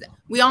 but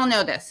we all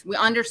know this. We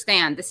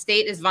understand the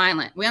state is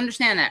violent. We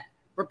understand that.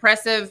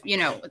 Repressive, you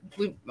know,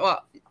 you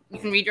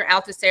can read your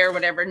Althusser or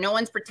whatever. No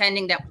one's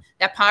pretending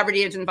that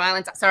poverty isn't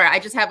violence. Sorry, I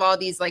just have all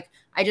these, like,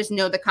 I just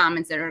know the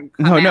comments that are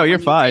no, you're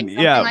fine.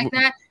 Yeah, like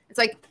that. It's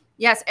like,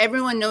 yes,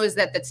 everyone knows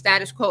that the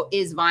status quo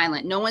is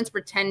violent. No one's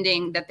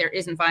pretending that there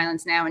isn't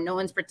violence now, and no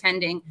one's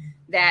pretending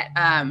that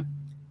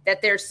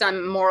that there's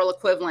some moral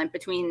equivalent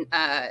between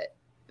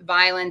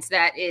violence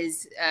that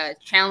is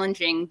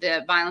challenging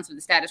the violence of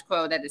the status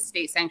quo, that is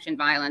state-sanctioned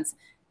violence,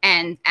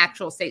 and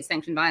actual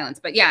state-sanctioned violence.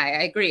 But yeah,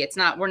 I agree. It's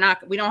not,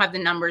 we don't have the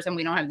numbers and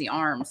we don't have the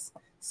arms.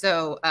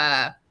 So,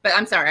 but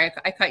I'm sorry,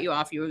 I cut you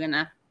off. You were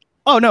gonna.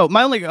 Oh no,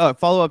 my only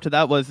follow-up to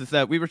that is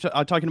that we were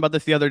talking about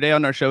this the other day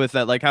on our show, is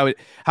that like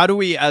how do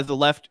we as the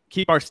left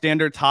keep our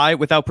standards high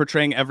without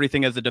portraying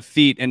everything as a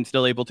defeat and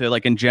still able to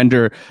like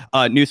engender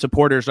new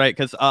supporters, right?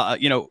 Because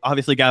you know,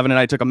 obviously Gavin and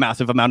I took a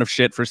massive amount of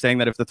shit for saying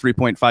that if the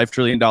 $3.5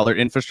 trillion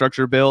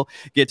infrastructure bill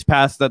gets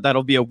passed,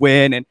 that'll be a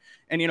win, and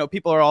you know,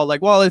 people are all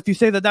like, well, if you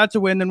say that that's a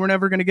win, then we're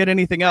never going to get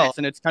anything else.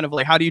 And it's kind of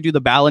like, how do you do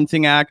the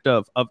balancing act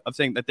of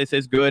saying that this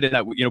is good and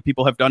that, you know,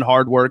 people have done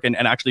hard work and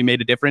actually made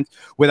a difference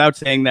without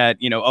saying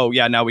that, you know, oh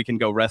yeah, now we can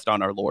go rest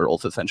on our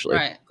laurels, essentially.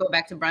 Right. Go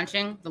back to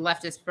brunching, the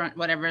leftist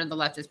whatever the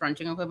leftist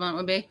brunching equivalent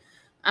would be.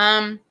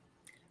 I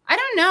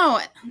don't know.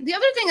 The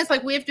other thing is,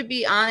 like, we have to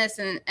be honest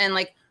and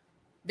like,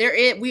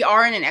 we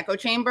are in an echo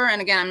chamber.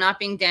 And again, I'm not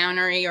being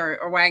downery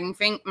or wagging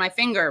my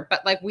finger,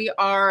 but like we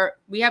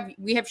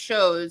have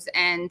shows,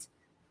 and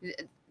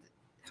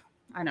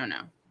I don't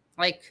know,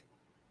 like,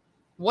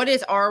 what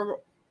is our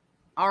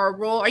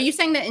role? Are you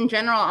saying that in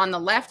general on the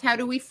left, how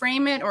do we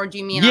frame it? Or do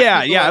you mean,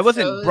 yeah, I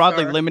wasn't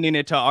broadly limiting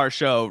it to our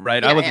show,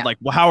 right? I wasn't like,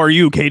 well, how are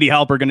you, Katie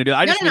Halper, going to do it?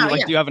 I just mean,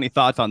 like, do you have any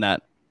thoughts on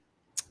that?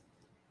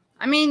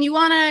 I mean, you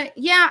want to,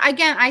 yeah,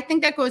 again, I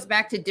think that goes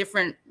back to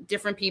different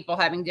people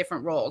having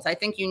different roles. I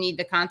think you need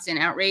the constant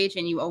outrage,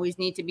 and you always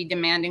need to be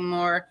demanding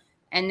more.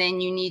 And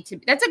then you need to,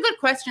 that's a good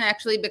question,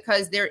 actually,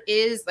 because there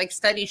is, like,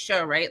 studies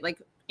show, right? Like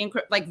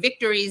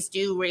victories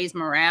do raise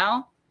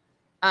morale.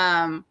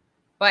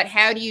 But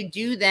how do you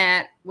do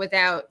that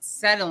without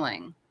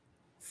settling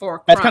for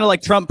crumbs? That's kind of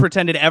like Trump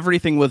pretended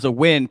everything was a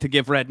win to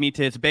give red meat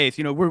to his base.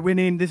 You know, we're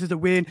winning. This is a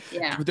win.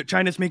 Yeah.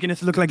 China's making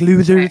us look like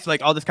losers,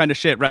 like all this kind of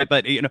shit, right?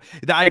 But, you know,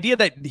 the idea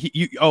that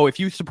if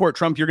you support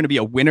Trump, you're going to be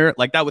a winner.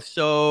 Like, that was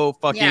so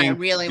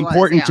fucking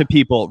important to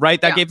people,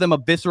 right? That gave them a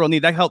visceral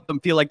need. That helped them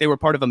feel like they were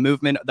part of a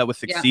movement that was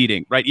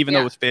succeeding, right? Even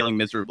though it was failing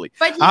miserably.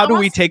 But how do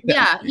we take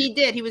that? Yeah, he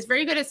did. He was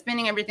very good at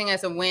spinning everything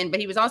as a win, but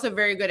he was also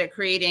very good at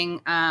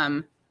creating,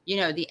 you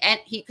know,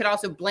 he could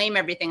also blame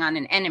everything on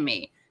an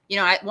enemy. You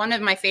know, one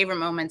of my favorite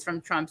moments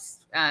from Trump's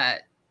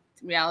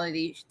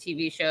reality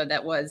TV show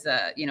that was,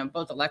 you know,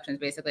 both elections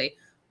basically,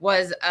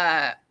 was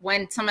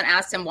when someone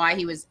asked him why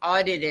he was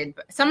audited.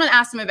 Someone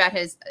asked him about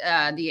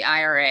the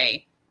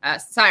IRS,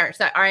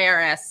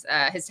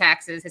 his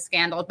taxes, his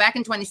scandal back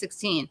in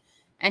 2016.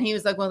 And he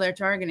was like, well, they're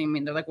targeting me.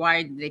 They're like,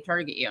 why did they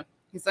target you?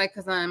 He's like,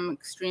 because I'm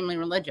extremely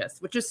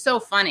religious, which is so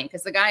funny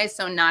because the guy is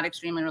so not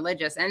extremely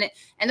religious. And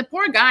the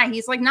poor guy,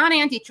 he's like not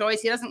anti-choice.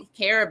 He doesn't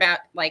care about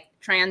like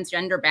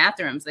transgender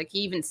bathrooms. Like, he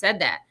even said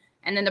that.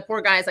 And then the poor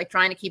guy is like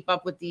trying to keep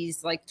up with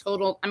these like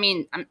total, I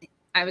mean,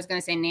 I was going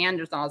to say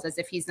Neanderthals as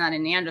if he's not a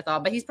Neanderthal,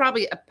 but he's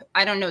probably,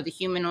 I don't know the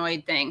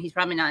humanoid thing. He's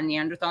probably not a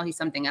Neanderthal. He's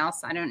something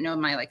else. I don't know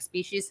my like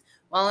species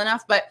well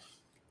enough, but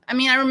I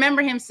mean, I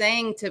remember him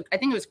saying to, I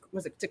think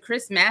was it to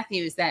Chris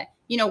Matthews that,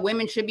 you know,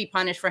 women should be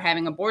punished for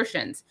having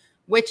abortions,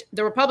 which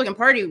the Republican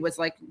Party was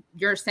like,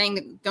 you're saying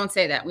that, don't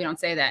say that. We don't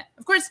say that.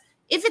 Of course,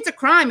 if it's a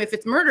crime, if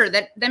it's murder,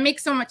 that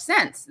makes so much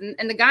sense.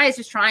 And the guy is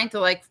just trying to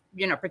like,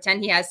 you know,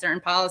 pretend he has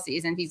certain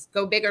policies and he's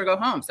go big or go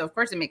home. So of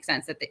course it makes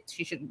sense that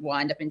she should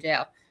wind up in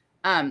jail.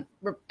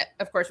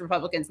 Of course,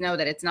 Republicans know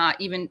that it's not,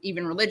 even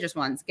religious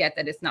ones get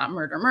that it's not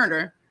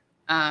murder,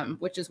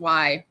 which is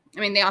why, I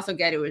mean, they also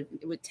get it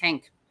would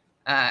tank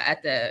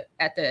at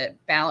the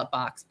ballot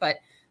box. But,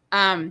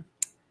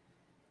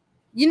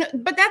 you know,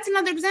 but that's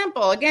another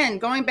example. Again,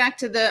 going back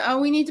to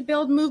we need to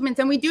build movements,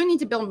 and we do need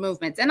to build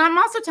movements. And I'm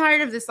also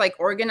tired of this like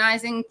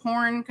organizing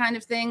porn kind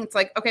of thing. It's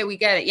like, okay, we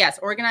get it. Yes,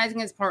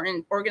 organizing is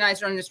important,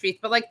 organizer on the streets,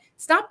 but like,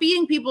 stop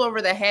beating people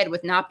over the head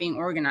with not being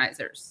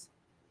organizers.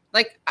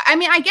 like, I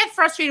mean, I get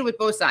frustrated with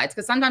both sides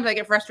because sometimes I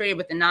get frustrated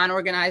with the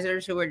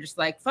non-organizers who are just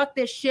like, fuck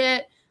this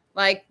shit.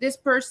 Like this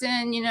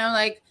person, you know,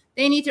 like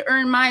they need to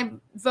earn my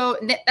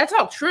vote. And that's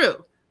all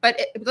true. But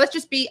let's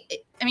just be,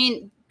 I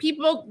mean,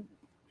 people,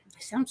 I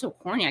sound so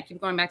corny. I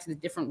keep going back to the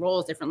different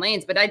roles, different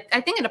lanes, but I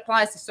think it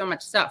applies to so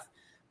much stuff.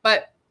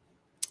 But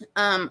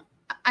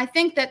I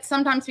think that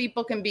sometimes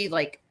people can be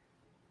like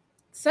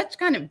such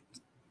kind of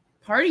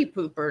party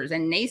poopers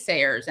and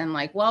naysayers and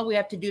like, well, we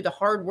have to do the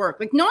hard work.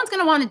 Like no one's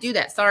going to want to do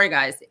that. Sorry,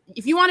 guys.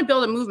 If you want to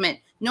build a movement,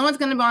 no one's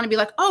going to want to be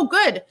like, oh,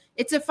 good.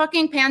 It's a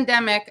fucking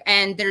pandemic.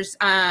 And there's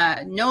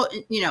no,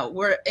 you know,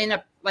 we're in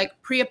a like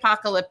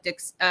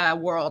pre-apocalyptic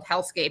world,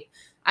 hellscape.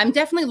 I'm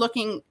definitely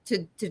looking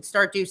to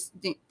start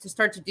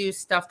to do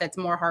stuff that's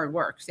more hard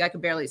work. See, I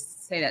could barely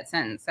say that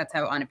sentence. That's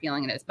how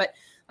unappealing it is. But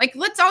like,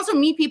 let's also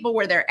meet people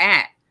where they're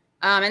at.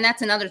 And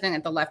that's another thing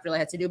that the left really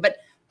has to do. But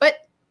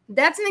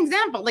that's an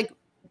example. Like,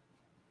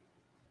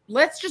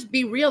 let's just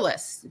be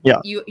realists. Yeah.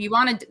 You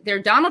want to, there are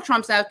Donald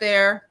Trumps out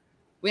there.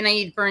 We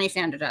need Bernie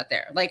Sanders out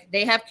there. Like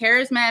they have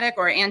charismatic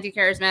or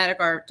anti-charismatic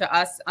or to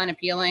us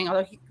unappealing.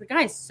 Although the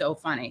guy is so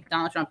funny.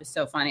 Donald Trump is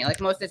so funny. Like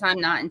most of the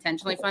time, not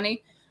intentionally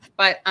funny,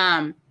 but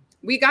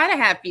we got to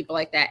have people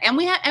like that. And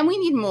we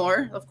need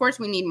more. Of course,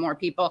 we need more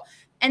people.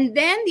 And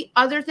then the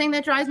other thing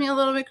that drives me a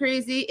little bit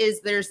crazy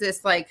is there's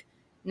this like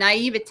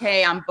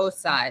naivete on both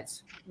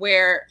sides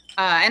where,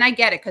 and I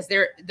get it because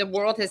the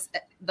world has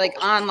like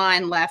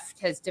online left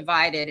has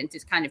divided into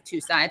kind of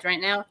two sides right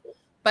now.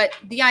 But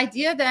the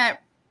idea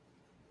that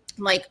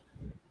like,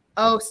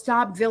 oh,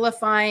 stop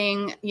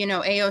vilifying, you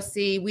know,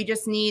 AOC. We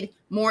just need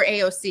more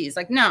AOCs.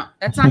 Like, no,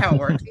 that's not how it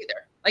works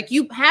either. Like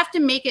you have to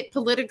make it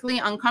politically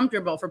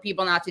uncomfortable for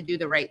people not to do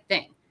the right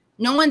thing.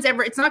 No one's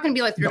ever, it's not going to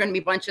be like there's going to be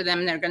a bunch of them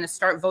and they're going to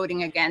start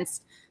voting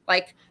against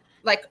like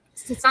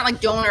it's not like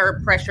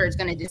donor pressure is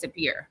going to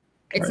disappear.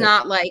 It's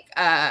not like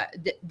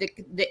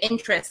the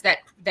interest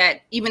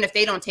that even if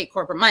they don't take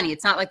corporate money,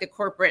 it's not like the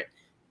corporate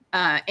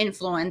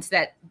influence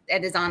that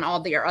is on all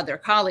their other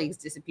colleagues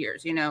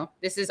disappears. You know,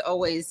 this is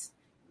always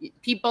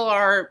people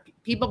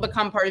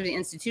become part of the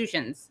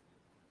institutions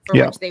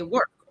for which they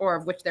work or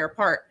of which they're a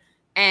part.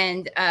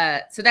 And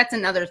so that's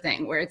another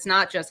thing where it's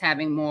not just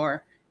having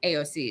more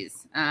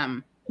AOCs.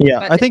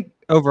 I think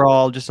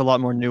overall, just a lot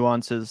more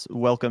nuances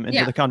welcome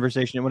into the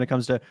conversation when it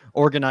comes to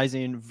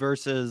organizing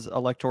versus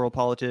electoral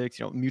politics,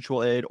 you know,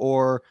 mutual aid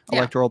or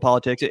electoral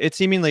politics. It's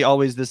seemingly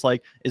always this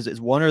like,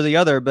 is one or the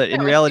other, but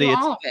in reality,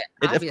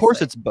 of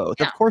course it's both.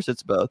 Yeah. Of course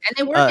it's both. And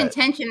they work in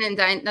tension and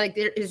like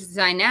there is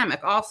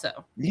dynamic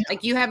also. Yeah.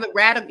 Like you have a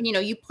radical, you know,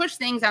 you push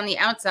things on the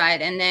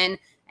outside and then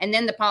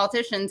the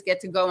politicians get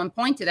to go and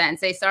point to that and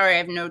say, sorry, I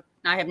have no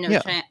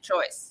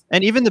choice.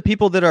 And even the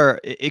people that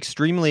are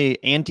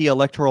extremely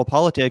anti-electoral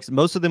politics,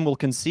 most of them will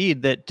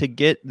concede that to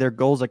get their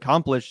goals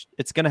accomplished,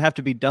 it's going to have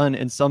to be done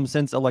in some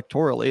sense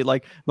electorally.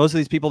 Like most of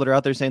these people that are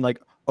out there saying like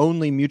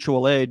only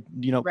mutual aid,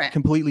 you know,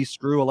 completely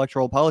screw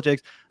electoral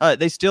politics,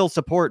 they still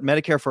support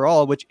Medicare for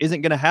all, which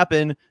isn't going to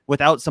happen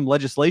without some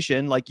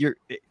legislation. Like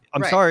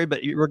I'm sorry,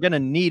 but you're going to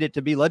need it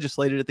to be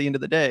legislated at the end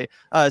of the day.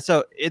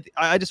 So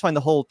I just find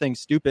the whole thing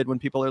stupid when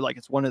people are like,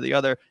 it's one or the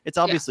other. It's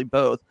obviously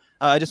both.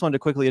 I just wanted to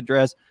quickly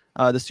address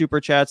the super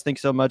chats.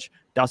 Thanks so much,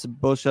 Das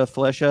Boscha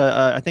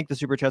Flesha. I think the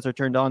super chats are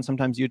turned on.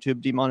 Sometimes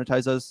YouTube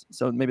demonetizes us,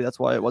 so maybe that's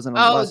why it wasn't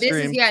on the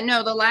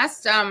last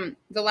stream.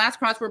 The last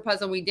crossword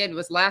puzzle we did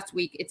was last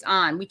week. It's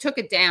on. We took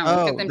it down.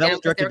 We took them down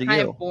because they're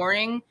kind of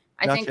boring.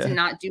 I think to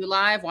not do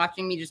live,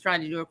 watching me just try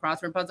to do a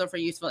crossword puzzle for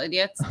useful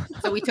idiots.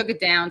 So we took it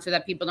down so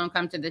that people don't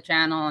come to the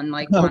channel and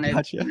like want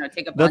to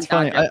take a That's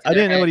funny. I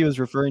didn't know what he was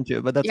referring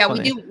to, but that's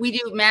funny. We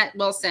do. Matt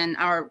Wilson,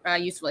 our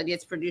useful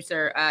idiots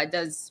producer,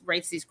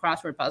 writes these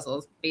crossword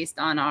puzzles based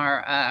on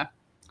our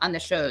on the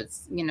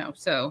shows. You know,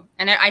 so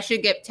and I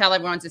should tell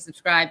everyone to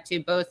subscribe to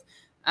both.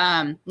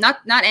 Not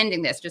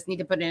ending this, just need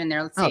to put it in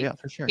there. Let's see. Oh yeah,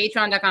 for sure.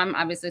 Patreon.com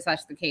obviously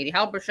 / the Katie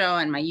Halper Show,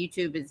 and my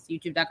YouTube is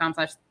youtube.com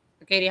 /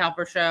 the Katie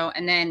Halper Show,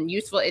 and then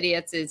Useful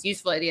Idiots is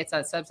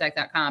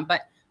usefulidiots.substack.com.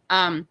 But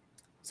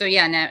so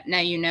yeah, now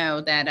you know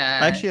that.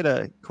 I actually had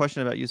a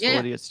question about Useful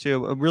Idiots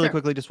too. Really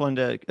quickly, just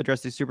wanted to address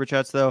these super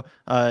chats though.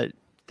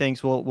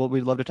 Thanks.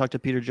 We'd love to talk to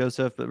Peter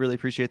Joseph, but really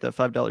appreciate that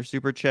 $5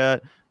 super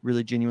chat.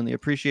 Really genuinely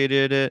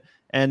appreciated it.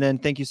 And then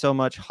thank you so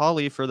much,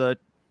 Holly, for the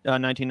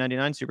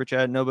 1999 super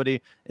chat.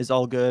 Nobody is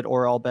all good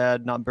or all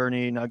bad. Not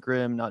Bernie, not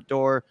Grimm, not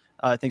Dorr.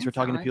 Thanks for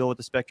talking to people with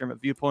the spectrum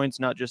of viewpoints,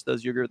 not just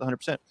those you agree with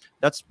 100%.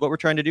 That's what we're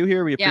trying to do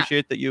here. We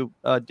appreciate that you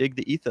dig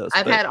the ethos.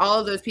 I've had all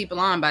of those people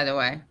on, by the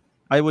way.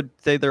 I would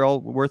say they're all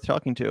worth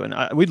talking to, and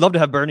we'd love to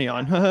have Bernie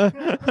on.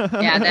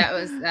 Yeah, that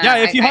was.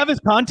 If you have his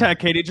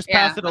contact, Katie, just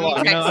pass it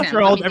along. You know, I'm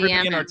sure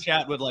everybody in our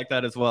chat would like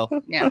that as well.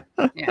 Yeah.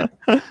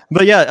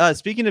 But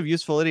speaking of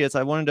useful idiots,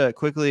 I wanted to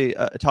quickly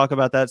talk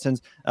about that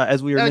since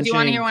as we were. Do you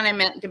want to hear when I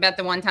met about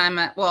the one time?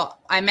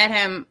 I met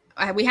him.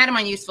 We had him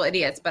on Useful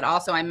Idiots, but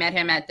also I met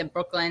him at the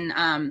Brooklyn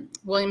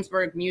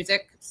Williamsburg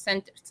Music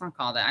Center. It's not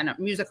called that. I know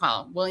Music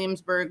Hall,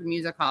 Williamsburg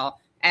Music Hall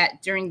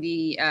during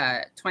the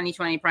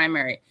 2020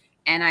 primary.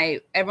 And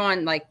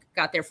everyone like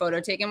got their photo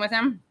taken with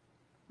him.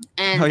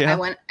 And I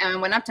went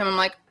up to him. I'm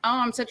like, oh,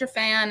 I'm such a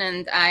fan.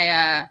 And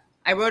I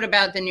wrote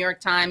about the New York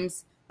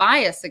Times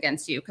bias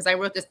against you, because I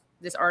wrote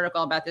this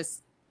article about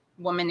this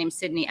woman named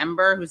Sydney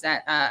Ember, who's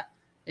at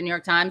the New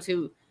York Times,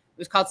 who it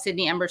was called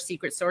Sydney Ember's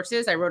Secret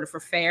Sources. I wrote it for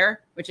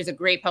FAIR, which is a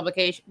great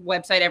publication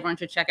website. Everyone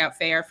should check out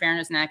FAIR,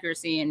 Fairness and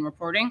Accuracy in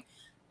Reporting.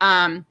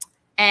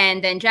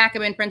 And then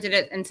Jacobin printed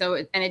it,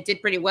 and it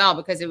did pretty well,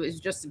 because it was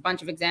just a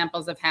bunch of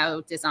examples of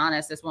how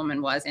dishonest this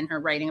woman was in her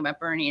writing about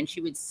Bernie. And she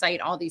would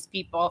cite all these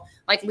people,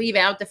 like leave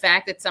out the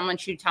fact that someone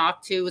she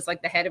talked to was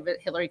like the head of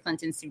Hillary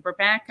Clinton's super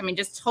PAC. I mean,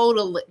 just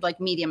total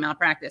like media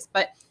malpractice.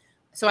 But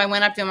so I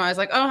went up to him. I was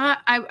like, oh,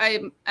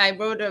 I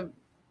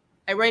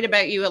write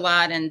about you a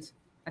lot, and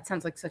that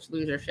sounds like such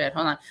loser shit.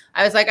 Hold on.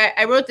 I was like,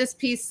 I wrote this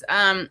piece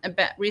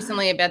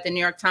recently about the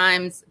New York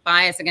Times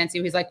bias against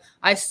you. He's like,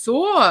 I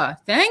saw,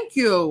 thank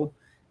you.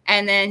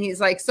 And then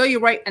he's like, so you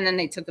write, and then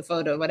they took the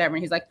photo, whatever.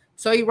 And he's like,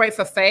 so you write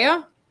for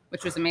FAIR,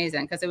 which was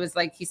amazing, because it was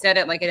like, he said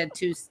it like it had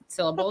 2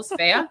 syllables,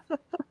 FAIR.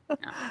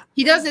 Yeah.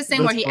 He does this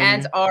thing where he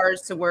adds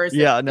R's to words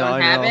that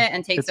don't have it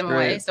and takes them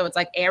away. So it's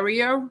like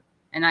area,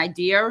 an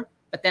idea,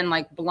 but then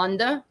like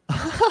blunder.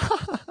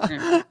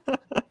 Yeah.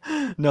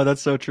 No,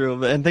 that's so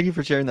true. And thank you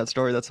for sharing that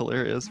story. That's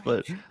hilarious.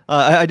 But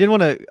I did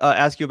want to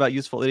ask you about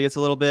Useful Idiots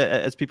a little bit.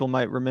 As people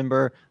might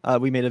remember,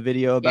 we made a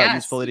video about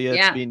Useful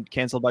Idiots being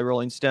canceled by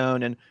Rolling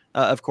Stone. And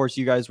of course,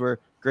 you guys were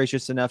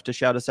gracious enough to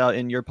shout us out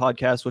in your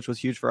podcast, which was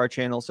huge for our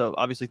channel. So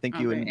obviously, thank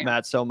you and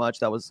Matt so much.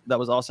 That was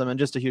awesome, and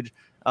just a huge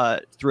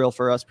thrill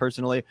for us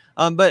personally.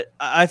 But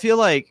I feel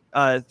like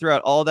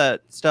throughout all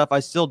that stuff, I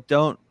still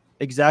don't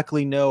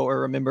exactly know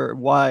or remember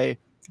why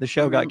the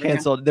show got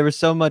canceled. There was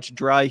so much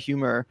dry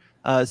humor,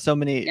 so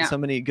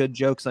many good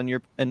jokes on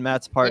your and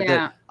Matt's part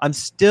that I'm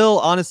still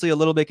honestly a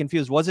little bit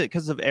confused. Was it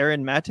because of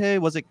Aaron Mate?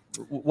 Was it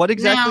what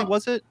exactly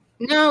was it?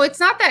 No, it's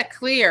not that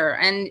clear.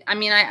 And I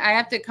mean, I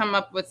have to come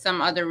up with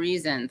some other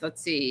reasons.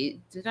 Let's see.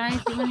 Did I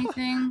do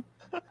anything?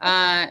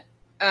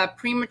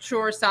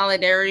 Premature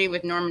solidarity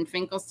with Norman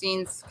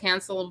Finkelstein's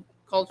cancel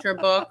culture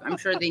book. I'm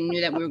sure they knew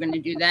that we were going to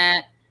do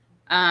that.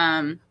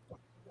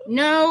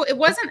 No, it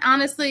wasn't.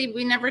 Honestly,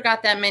 we never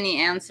got that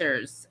many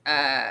answers.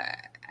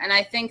 And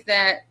I think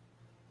that,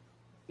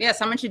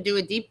 someone should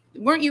do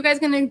weren't you guys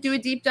going to do a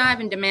deep dive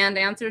and demand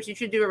answers? You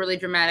should do a really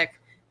dramatic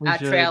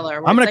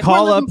trailer. I'm going to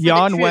call up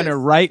Jan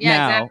Wenner right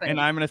now, and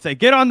I'm going to say,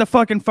 get on the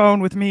fucking phone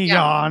with me,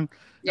 Jan.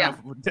 Yeah.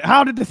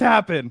 How did this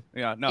happen?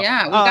 Yeah, no.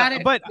 Yeah,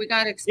 we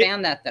got to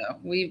expand that though.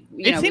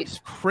 It seems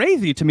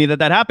crazy to me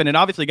that happened. And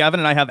obviously Gavin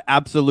and I have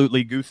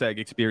absolutely goose egg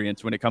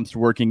experience when it comes to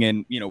working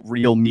in,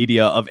 real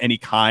media of any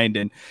kind.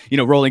 And,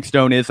 Rolling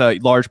Stone is a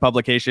large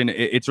publication.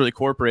 It's really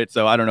corporate.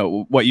 So I don't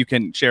know what you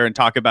can share and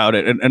talk about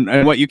it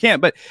and what you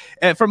can't. But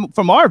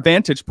from our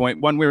vantage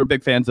point, we were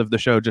big fans of the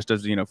show just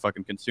as,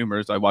 fucking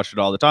consumers. I watched it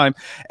all the time.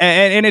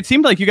 And it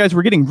seemed like you guys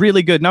were getting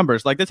really good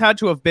numbers. Like this had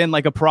to have been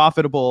like a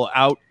profitable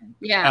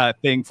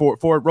thing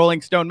for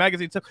Rolling Stone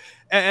magazine. So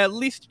at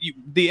least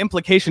the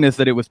implication is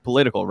that it was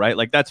political, right?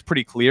 Like that's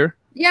pretty clear.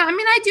 Yeah, I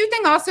mean, I do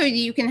think also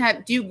you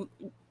can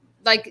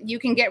you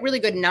can get really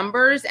good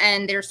numbers,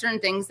 and there are certain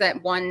things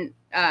that one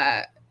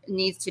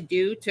needs to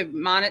do to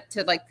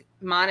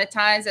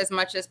monetize as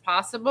much as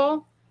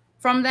possible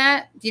from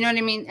that. Do you know what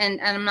I mean? And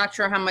I'm not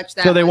sure how much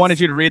that. So they wanted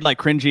you to read like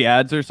cringy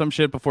ads or some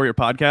shit before your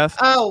podcast.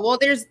 Oh well,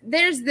 there's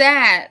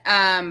that.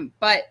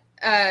 But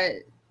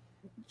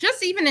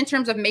just even in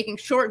terms of making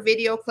short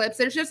video clips,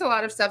 there's just a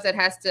lot of stuff that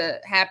has to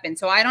happen.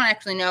 So I don't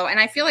actually know. And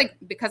I feel like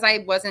because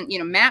I wasn't,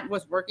 Matt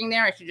was working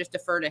there, I should just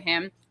defer to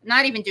him.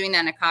 Not even doing that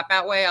in a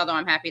cop-out way, although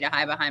I'm happy to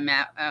hide behind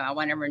Matt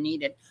whenever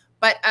needed.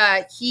 But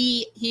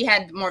he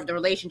had more of the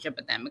relationship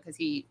with them because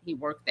he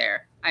worked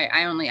there. I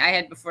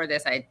had before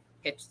this, I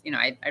pitched,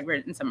 I'd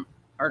written some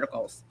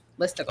articles,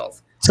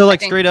 listicles. So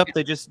like straight up,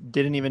 they just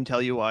didn't even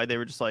tell you why. They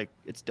were just like,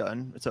 it's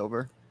done, it's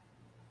over.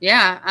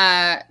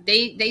 Yeah,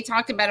 they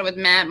talked about it with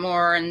Matt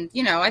more, and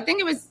I think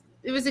it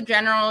was a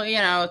general,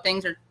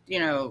 things are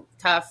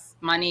tough,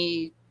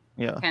 money,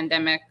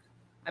 pandemic.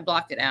 I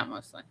blocked it out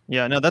mostly.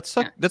 Yeah, no, that's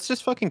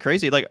just fucking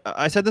crazy. Like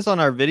I said this on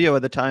our video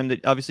at the time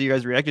that obviously you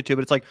guys reacted to,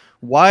 but it's like,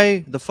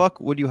 why the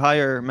fuck would you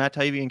hire Matt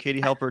Taibbi and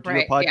Katie Halper to do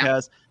a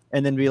podcast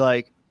and then be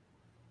like,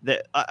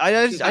 that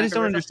I just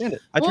don't understand it.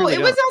 It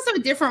was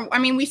also different. I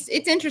mean,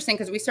 it's interesting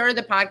because we started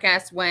the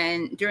podcast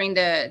during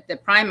the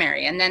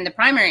primary, and then the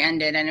primary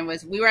ended, and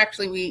we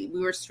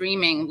were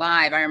streaming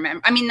live. I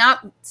remember. I mean,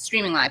 not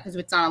streaming live because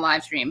it's not a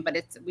live stream,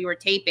 but we were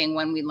taping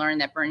when we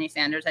learned that Bernie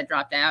Sanders had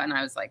dropped out, and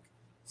I was like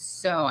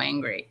so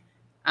angry.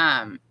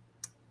 It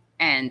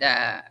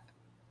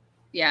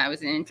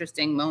was an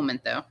interesting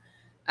moment though.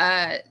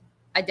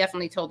 I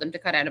definitely told them to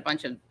cut out a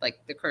bunch of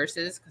like the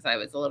curses because I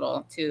was a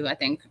little too, I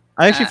think.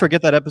 I actually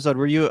forget that episode.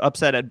 Were you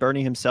upset at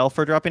Bernie himself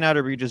for dropping out,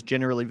 or were you just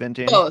generally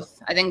venting?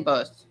 Both. I think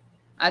both.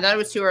 I thought it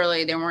was too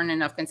early. There weren't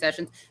enough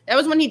concessions. That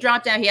was when he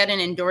dropped out. He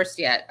hadn't endorsed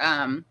yet.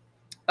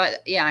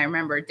 But yeah, I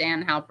remember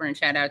Dan Halper,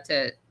 shout out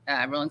to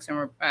Rolling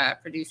Stone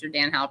producer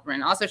Dan Halper,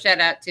 and also shout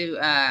out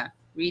to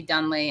Reed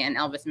Dunley and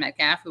Elvis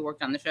Metcalf who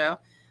worked on the show.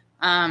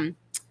 I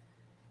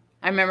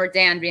remember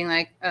Dan being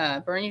like,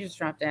 Bernie just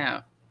dropped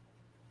out.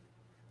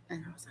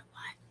 And I was like,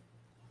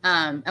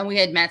 what? And we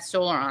had Matt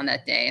Stoller on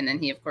that day, and then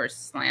he, of course,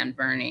 slammed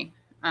Bernie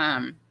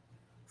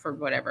for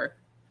whatever.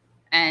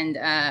 And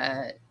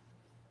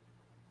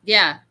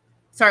yeah.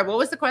 Sorry, what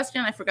was the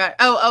question? I forgot.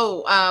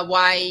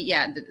 Why?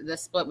 Yeah, the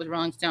split with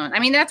Rolling Stone. I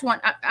mean, that's one.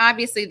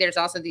 Obviously, there's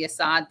also the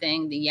Assad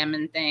thing, the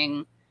Yemen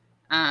thing.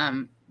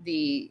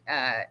 We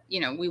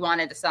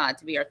wanted Assad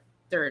to be our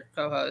third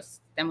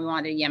co-host. Then we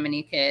wanted a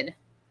Yemeni kid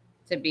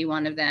to be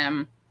one of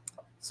them.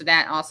 So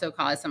that also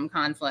caused some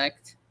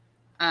conflict.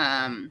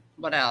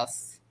 What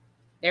else?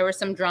 There was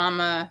some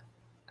drama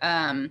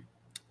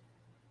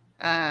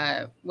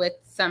with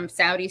some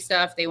Saudi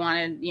stuff. They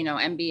wanted,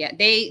 MBS.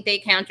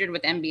 They countered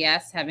with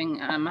MBS having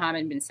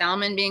Mohammed bin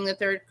Salman being the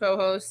third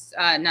co-host,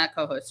 not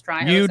co-host,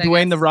 tri-host. You,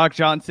 Dwayne The Rock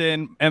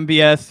Johnson,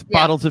 MBS,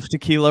 bottles of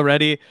tequila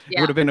ready. Yeah.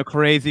 It would have been a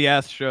crazy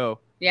ass show.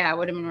 Yeah, it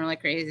would have been really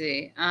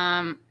crazy.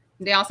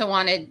 They also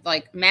wanted,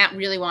 Matt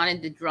really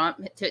wanted the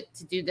drum to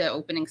do the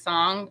opening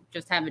song,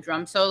 just have a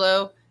drum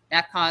solo.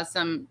 That caused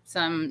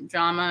some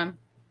drama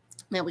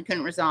that we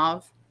couldn't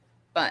resolve.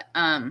 But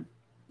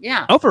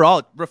yeah.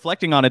 Overall,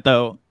 reflecting on it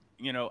though,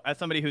 as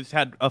somebody who's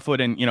had a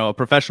foot in, a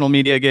professional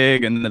media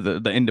gig and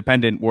the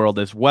independent world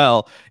as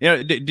well,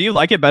 do you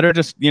like it better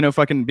just,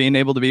 fucking being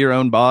able to be your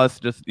own boss,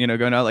 just,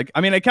 going out? Like,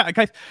 I mean,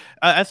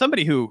 as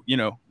somebody who,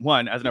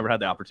 one, has never had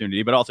the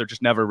opportunity, but also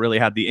just never really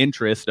had the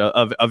interest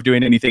of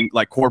doing anything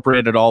like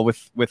corporate at all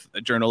with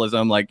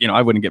journalism. Like,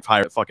 I wouldn't get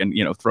hired, fucking,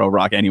 throw a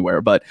rock anywhere.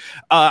 But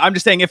I'm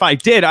just saying, if I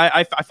did,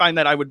 I find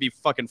that I would be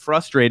fucking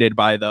frustrated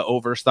by the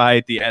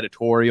oversight, the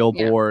editorial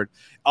board,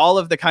 all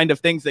of the kind of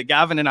things that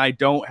Gavin and I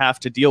don't have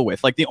to deal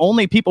with. Like, the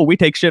only people we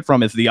take shit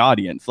from is the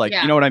audience. Like,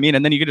 you know what I mean?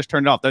 And then you can just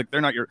turn it off.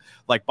 They're not your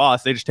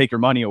boss. They just take your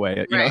money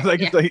away. You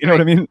know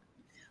what I mean?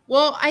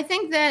 Well, I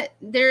think that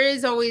there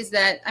is always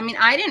that. I mean,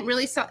 I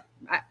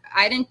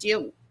didn't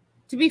deal,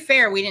 to be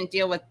fair, we didn't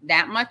deal with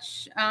that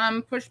much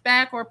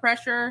pushback or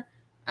pressure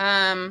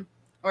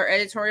or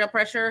editorial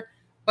pressure.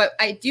 But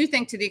I do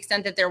think, to the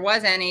extent that there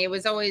was any, it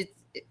was always,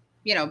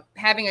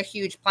 having a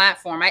huge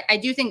platform. I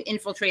do think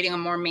infiltrating a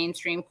more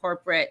mainstream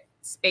corporate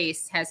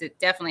space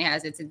definitely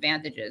has its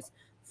advantages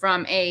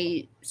from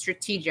a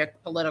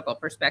strategic political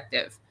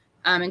perspective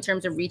in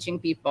terms of reaching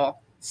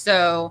people.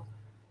 So,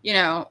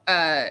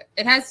 the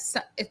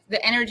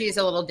energy is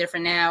a little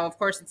different now. Of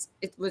course,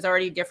 it was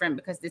already different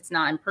because it's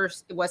not in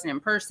person. It wasn't in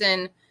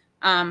person.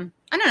 I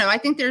don't know. I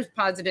think there's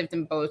positives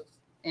in both.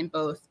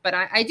 But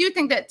I do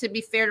think that, to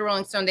be fair to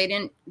Rolling Stone,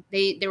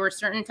 there were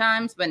certain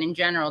times, but in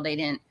general, they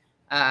didn't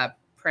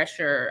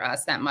pressure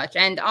us that much.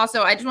 And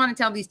also, I just want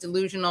to tell these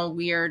delusional,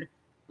 weird,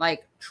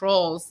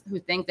 trolls who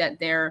think that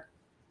they're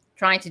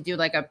trying to do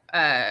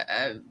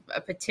a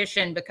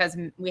petition because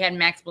we had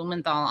Max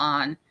Blumenthal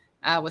on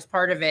was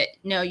part of it.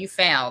 No, you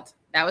failed.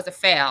 That was a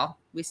fail.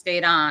 We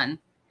stayed on,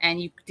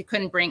 and you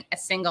couldn't bring a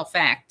single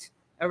fact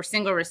or a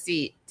single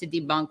receipt to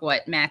debunk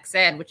what Max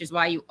said, which is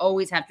why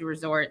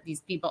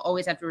these people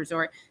always have to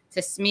resort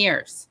to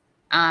smears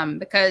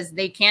because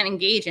they can't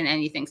engage in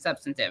anything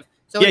substantive.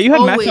 So yeah, you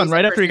had Max on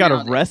right after he got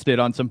arrested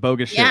on some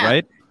bogus shit,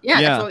 right?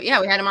 Yeah. We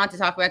had him on to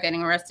talk about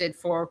getting arrested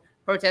for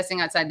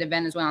protesting outside the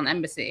Venezuelan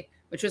embassy,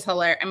 which was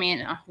hilarious. I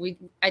mean,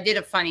 I did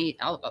a funny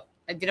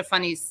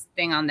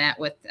thing on that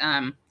with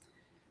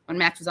when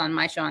Max was on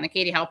my show, on the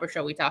Katie Halper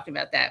show. We talked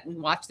about that. We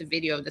watched the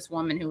video of this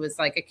woman who was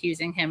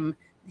accusing him.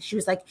 She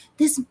was like,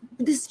 this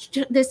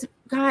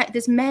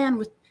man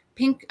with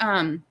pink,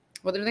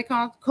 what are they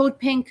called? Code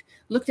pink,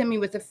 looked at me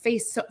with a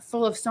face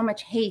full of so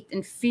much hate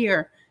and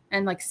fear,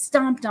 and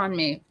stomped on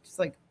me. Just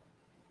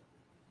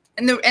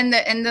and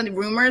the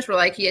rumors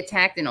were he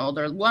attacked an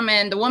older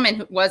woman. The woman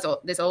who was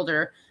this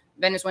older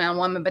Venezuelan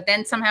woman, but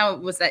then somehow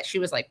it was that she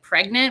was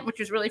pregnant, which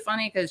was really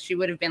funny because she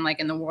would have been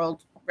in the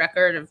world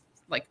record of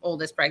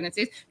oldest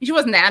pregnancies. I mean, she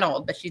wasn't that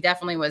old, but she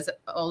definitely was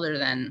older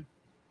than,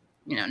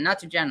 not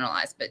to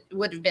generalize, but it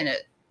would have been a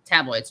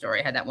tabloid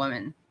story had that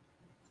woman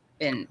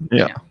been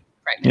pregnant.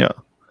 Yeah.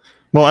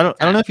 Well, I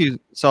don't know if you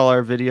saw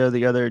our video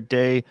the other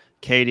day,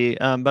 Katie,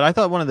 but I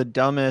thought one of the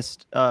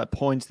dumbest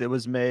points that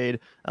was made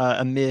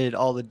amid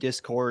all the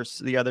discourse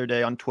the other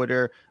day on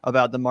Twitter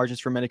about the marches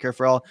for Medicare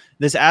for All,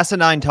 this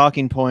asinine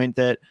talking point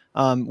that,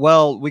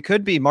 we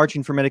could be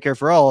marching for Medicare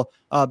for All,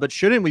 but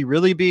shouldn't we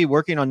really be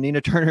working on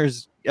Nina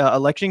Turner's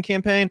election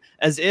campaign?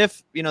 As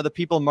if, the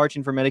people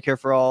marching for Medicare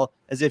for All,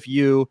 as if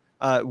you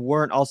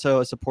weren't also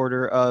a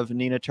supporter of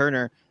Nina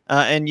Turner.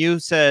 And you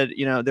said,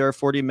 there are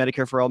 40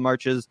 Medicare for All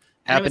marches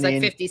happening.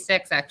 It was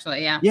 56,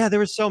 actually. Yeah, there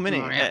were so many.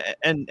 Oh, yeah.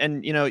 And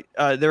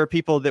there were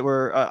people that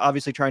were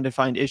obviously trying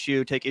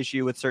to take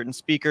issue with certain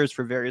speakers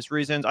for various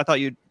reasons. I thought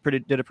you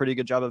did a pretty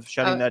good job of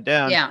shutting that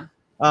down. Yeah.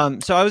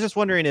 So I was just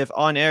wondering if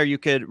on air you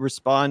could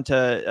respond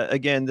to,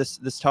 again,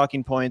 this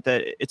talking point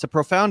that it's a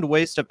profound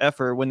waste of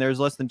effort when there's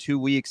less than 2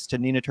 weeks to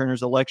Nina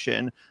Turner's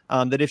election,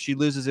 that if she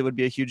loses, it would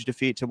be a huge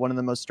defeat to one of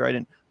the most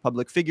strident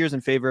public figures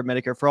in favor of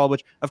Medicare for All,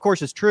 which of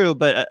course is true.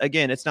 But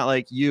again, it's not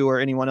like you or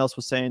anyone else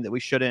was saying that we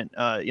shouldn't,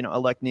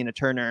 elect Nina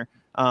Turner.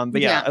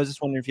 But yeah, I was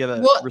just wondering if you have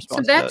a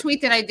response. So that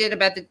tweet that I did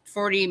about the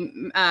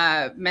 40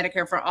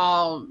 Medicare for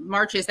All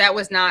marches, that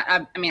was not,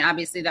 I mean,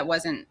 obviously that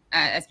wasn't,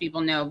 as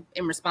people know,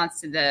 in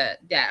response to that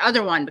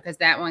other one, because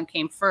that one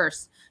came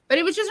first. But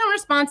it was just in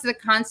response to the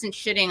constant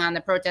shitting on the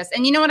protests.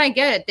 And you know what? I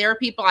get it. There are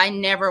people I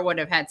never would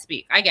have had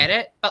speak. I get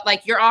it. But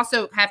like, you're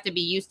also have to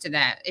be used to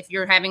that. If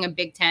you're having a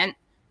big tent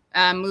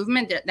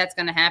movement, that's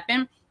going to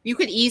happen. You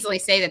could easily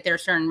say that there are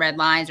certain red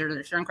lines or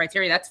there's certain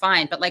criteria. That's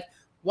fine. But like,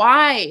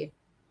 why?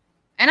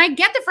 And I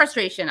get the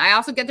frustration. I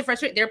also get the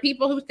frustration. There are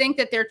people who think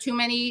that there are too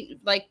many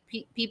like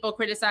people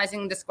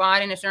criticizing the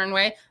squad in a certain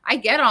way. I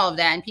get all of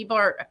that. And people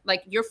are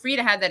like, you're free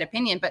to have that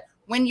opinion. But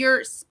when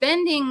you're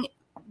spending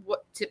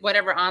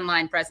whatever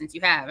online presence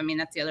you have, I mean,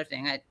 that's the other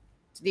thing.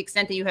 To the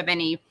extent that you have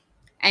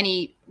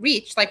any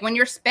reach, like when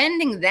you're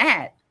spending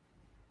that,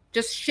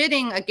 just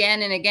shitting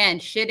again and again,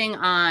 shitting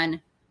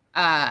on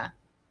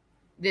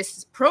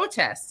this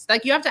protest,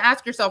 like you have to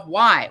ask yourself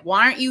why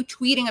aren't you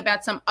tweeting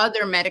about some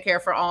other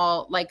Medicare for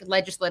All like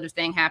legislative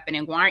thing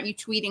happening? Why aren't you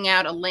tweeting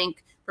out a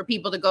link for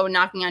people to go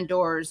knocking on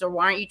doors? Or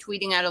why aren't you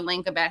tweeting out a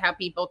link about how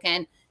people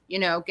can, you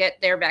know, get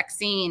their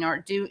vaccine or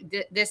do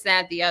this,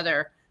 that, the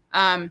other?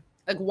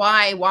 Like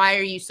why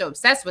are you so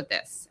obsessed with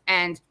this?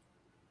 And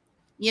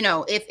you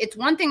know, if it's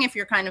one thing if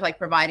you're kind of like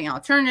providing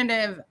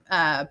alternative,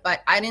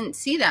 but I didn't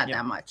see that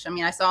much. I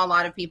mean, I saw a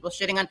lot of people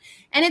shitting on,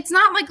 and it's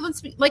not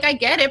like, I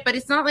get it, but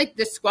it's not like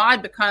the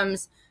squad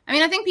becomes, I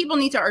mean, I think people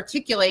need to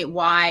articulate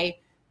why.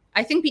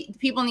 I think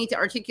people need to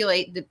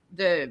articulate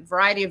the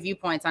variety of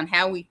viewpoints on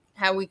how we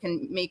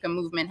can make a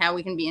movement, how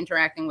we can be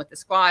interacting with the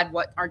squad,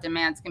 what our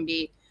demands can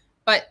be.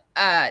 But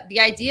the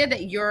idea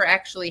that you're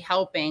actually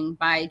helping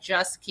by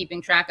just keeping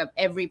track of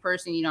every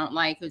person you don't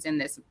like who's in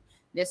this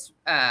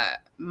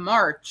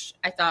march,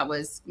 I thought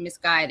was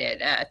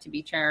misguided to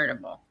be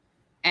charitable.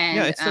 And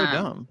yeah, it's so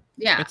dumb.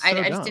 Yeah,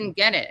 I just didn't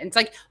get it. And it's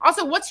like,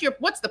 also, what's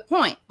the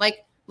point?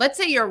 Like, let's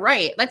say you're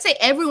right. Let's say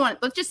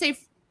let's just say,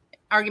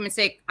 argument's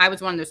sake, I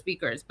was one of those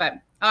speakers, but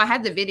I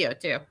had the video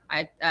too.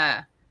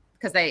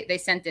 Because they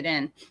sent it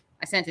in.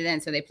 I sent it in,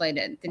 so they played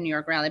it at the New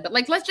York rally. But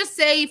like, let's just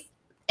say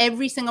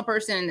every single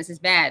person in this is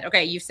bad.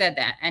 Okay, you said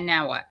that, and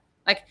now what?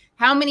 Like,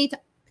 how many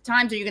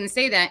times are you going to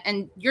say that?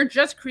 And you're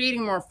just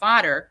creating more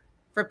fodder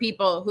for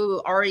people who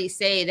already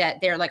say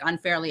that they're like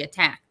unfairly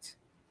attacked.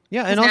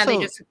 Yeah, and also they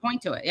just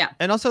point to it. Yeah,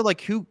 and also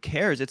like, who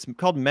cares? It's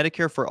called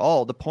Medicare for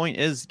All. The point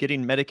is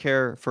getting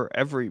Medicare for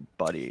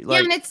everybody. Like,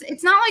 yeah, and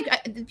it's not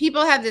like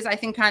people have this, I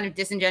think, kind of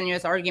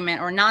disingenuous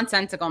argument, or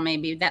nonsensical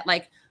maybe, that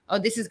like, oh,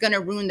 this is going to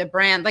ruin the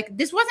brand. Like,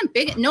 this wasn't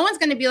big. No one's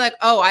going to be like,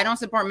 oh, I don't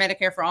support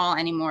Medicare for All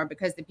anymore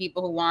because the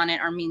people who want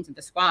it are mean to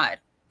the squad.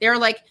 There are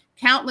like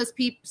countless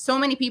people. So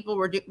many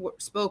people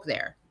spoke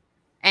there.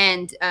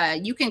 And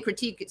you can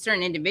critique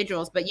certain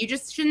individuals, but you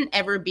just shouldn't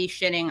ever be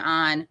shitting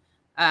on.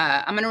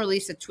 I'm going to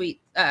release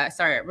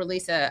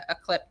a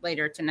clip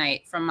later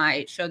tonight from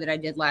my show that I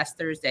did last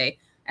Thursday.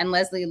 And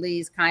Leslie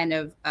Lee's kind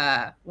of,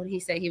 what did he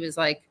say? He was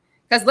like,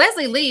 because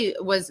Leslie Lee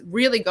was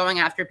really going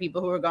after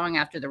people who were going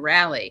after the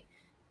rally.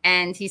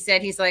 And he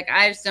said, he's like,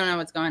 I just don't know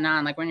what's going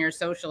on. Like, when you're a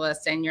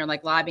socialist and you're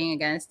like lobbying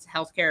against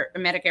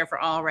Medicare for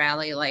All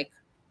rally, like,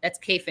 that's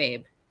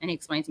kayfabe. And he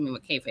explained to me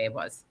what kayfabe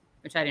was,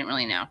 which I didn't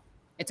really know.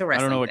 It's a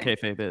wrestling I don't know thing.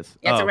 what kayfabe is.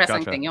 Yeah, it's a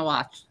wrestling thing. You'll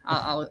watch.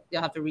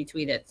 You'll have to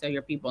retweet it so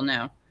your people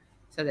know.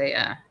 So they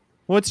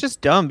well, it's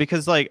just dumb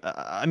because, like,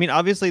 I mean,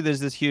 obviously there's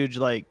this huge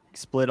like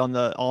split on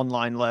the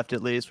online left,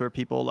 at least, where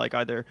people like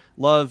either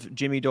love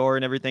Jimmy Dore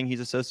and everything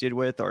he's associated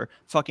with, or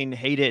fucking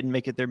hate it and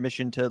make it their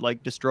mission to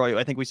like destroy you.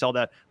 I think we saw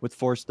that with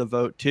Force the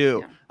Vote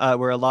too,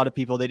 where a lot of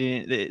people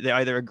they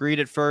either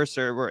agreed at first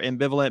or were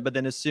ambivalent, but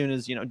then as soon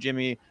as, you know,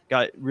 Jimmy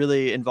got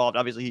really involved,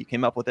 obviously he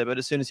came up with it, but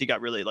as soon as he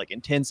got really like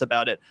intense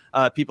about it,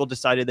 people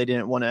decided they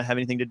didn't want to have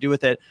anything to do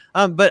with it.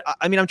 But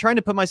I mean, I'm trying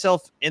to put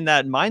myself in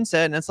that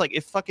mindset, and it's like,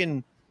 if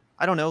fucking,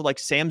 I don't know, like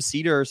Sam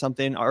Cedar or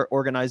something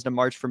organized a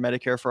march for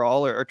Medicare for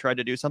All, or tried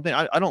to do something.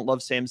 I don't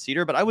love Sam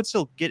Cedar, but I would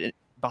still get it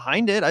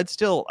behind it.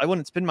 I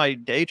wouldn't spend my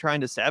day trying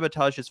to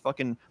sabotage his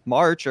fucking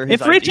march or his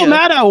If Rachel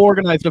Maddow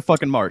organized a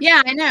fucking march.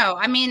 Yeah, I know.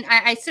 I mean,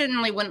 I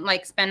certainly wouldn't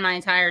like spend my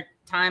entire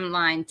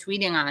timeline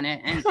tweeting on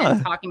it and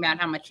talking about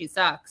how much he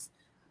sucks.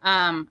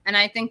 And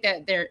I think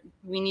that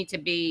we need to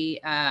be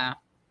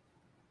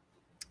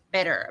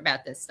better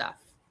about this stuff.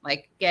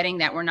 Like, getting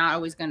that we're not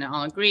always going to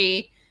all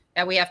agree,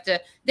 that we have to,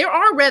 there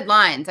are red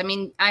lines. I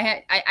mean,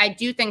 I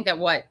do think that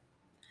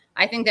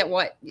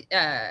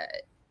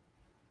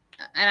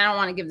and I don't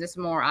want to give this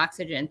more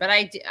oxygen, but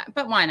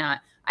why not?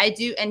 I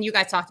do. And you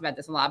guys talked about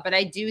this a lot, but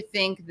I do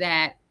think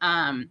that,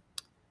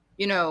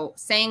 you know,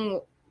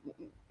 saying,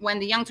 when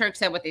the Young Turks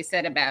said what they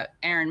said about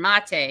Aaron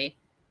Mate,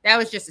 that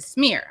was just a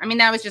smear. I mean,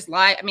 that was just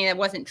lie. I mean, it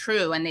wasn't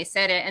true. And they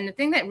said it. And the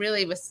thing that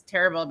really was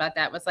terrible about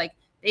that was, like,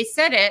 they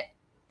said it,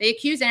 they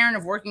accused Aaron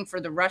of working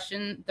for the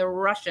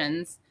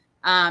Russians,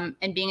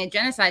 and being a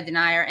genocide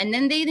denier. And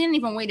then they didn't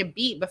even wait a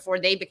beat before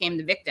they became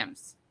the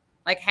victims.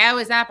 Like, how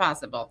is that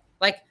possible?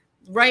 Like,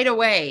 right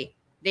away,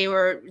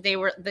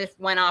 this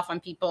went off on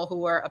people who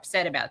were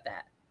upset about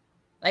that.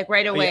 Like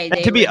right away.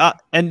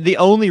 And the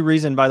only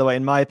reason, by the way,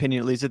 in my opinion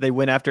at least, that they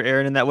went after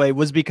Aaron in that way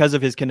was because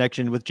of his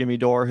connection with Jimmy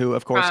Dore, who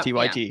of course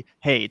TYT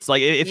hates.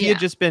 Like if he had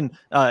just been,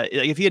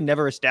 if he had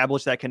never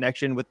established that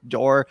connection with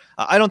Dore,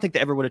 I don't think they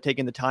ever would have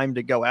taken the time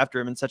to go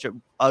after him in such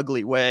an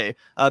ugly way.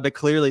 But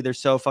clearly they're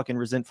so fucking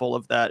resentful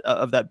of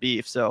that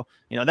beef. So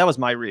that was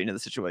my reading of the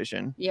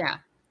situation. Yeah.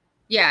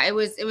 Yeah, it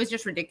was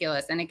just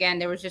ridiculous. And again,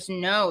 there was just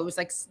it was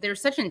like there was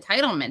such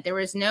entitlement. There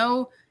was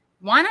no,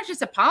 why not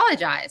just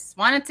apologize?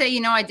 Why not say,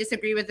 I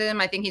disagree with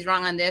him. I think he's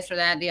wrong on this or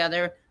that, the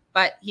other,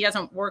 but he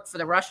doesn't work for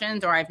the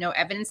Russians, or I have no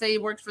evidence that he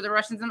works for the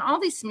Russians. And all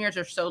these smears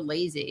are so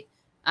lazy.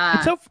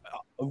 It's so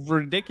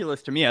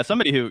ridiculous to me as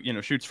somebody who,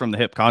 shoots from the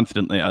hip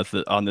constantly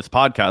on this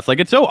podcast. Like,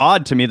 it's so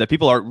odd to me that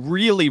people are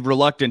really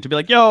reluctant to be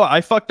like, yo,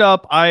 I fucked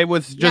up. I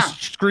was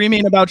just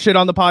screaming about shit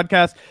on the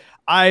podcast.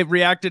 I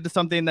reacted to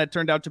something that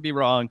turned out to be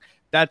wrong.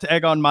 That's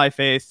egg on my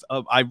face.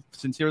 I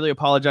sincerely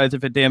apologize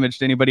if it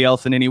damaged anybody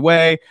else in any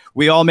way.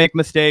 We all make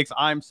mistakes.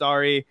 I'm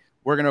sorry.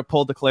 We're going to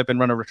pull the clip and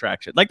run a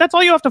retraction. Like, that's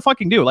all you have to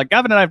fucking do. Like,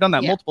 Gavin and I have done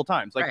that multiple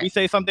times. Like, we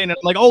say something and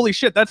like, holy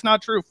shit, that's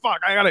not true. Fuck,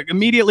 I got to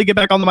immediately get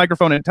back on the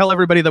microphone and tell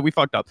everybody that we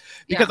fucked up.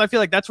 Because I feel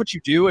like that's what you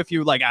do if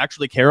you like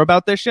actually care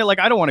about this shit. Like,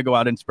 I don't want to go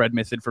out and spread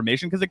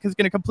misinformation because it's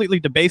going to completely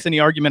debase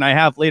any argument I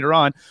have later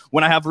on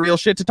when I have real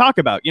shit to talk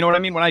about. You know what I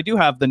mean? When I do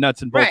have the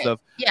nuts and bolts of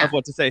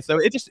what to say. So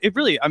it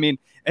really, I mean,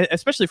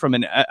 especially from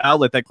an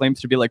outlet that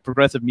claims to be like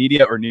progressive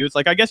media or news,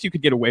 like I guess you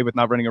could get away with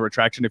not running a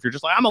retraction if you're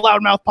just like, I'm a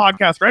loudmouth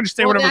podcaster. I just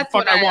say whatever the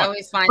fuck I want.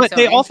 But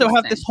they also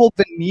have this whole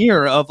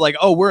veneer of like,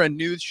 oh, we're a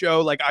news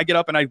show. Like I get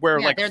up and I wear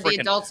like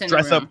freaking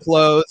dress up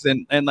clothes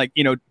and like,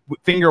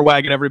 finger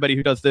wag at everybody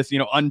who does this,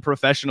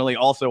 unprofessionally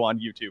also on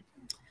YouTube.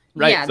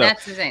 Right. Yeah, so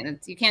that's the thing.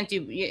 You can't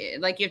do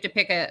like you have to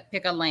pick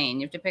a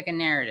lane. You have to pick a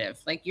narrative.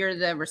 Like you're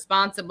the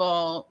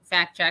responsible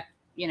fact check,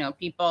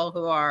 people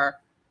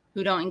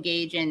who don't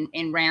engage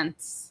in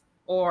rants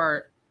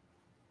or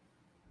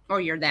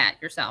you're that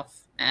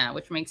yourself,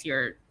 which makes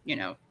your,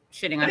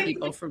 shitting on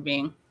people for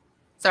being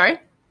sorry.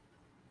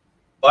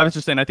 Well, I was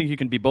just saying, I think you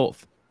can be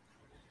both.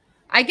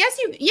 I guess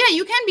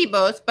you can be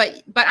both,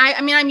 but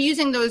I mean, I'm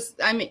using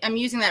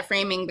that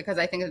framing because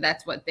I think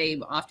that's what they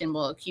often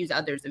will accuse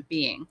others of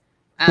being.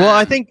 Well,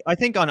 I think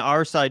on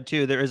our side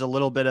too, there is a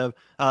little bit of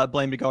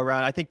blame to go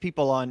around. I think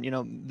people on,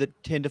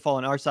 that tend to fall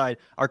on our side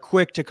are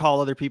quick to call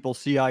other people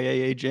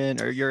CIA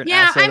agent or you're an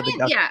asset.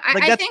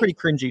 That's pretty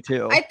cringy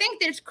too. I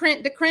think there's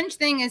the cringe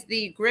thing is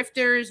the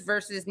grifters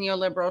versus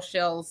neoliberal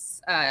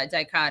shills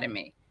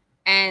dichotomy.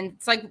 And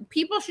it's like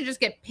people should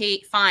just get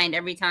fined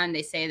every time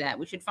they say that.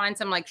 We should find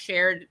some like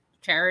shared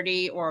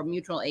charity or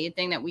mutual aid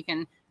thing that we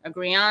can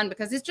agree on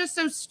because it's just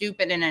so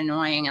stupid and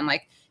annoying. And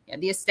like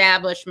the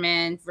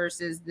establishment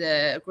versus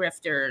the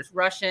grifters,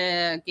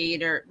 Russia,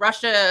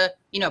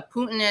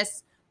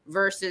 Putinists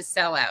versus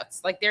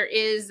sellouts. Like there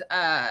is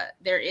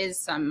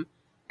some.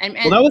 And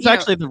well, that was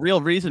actually the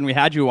real reason we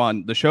had you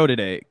on the show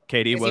today,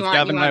 Katie. Was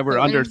Gavin and I were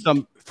under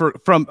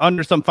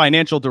some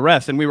financial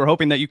duress, and we were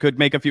hoping that you could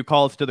make a few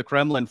calls to the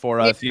Kremlin for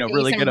us.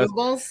 Really get us,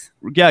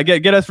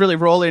 get us really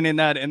rolling in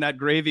that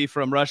gravy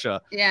from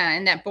Russia. Yeah,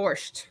 and that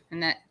borscht,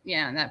 that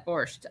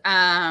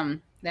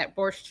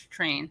borscht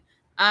train.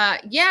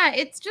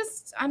 It's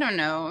just I don't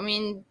know. I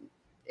mean,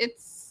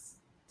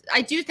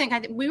 I do think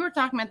we were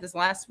talking about this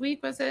last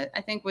week, was it?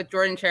 I think with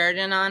Jordan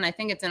Sheridan on. I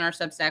think it's in our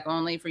Substack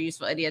only for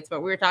Useful Idiots,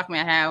 but we were talking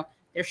about how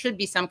there should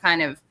be some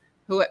kind of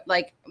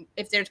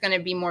if there's going to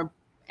be more,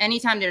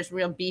 anytime there's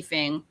real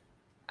beefing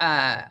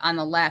on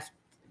the left,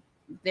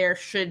 there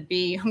should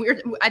be.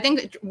 I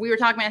think we were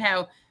talking about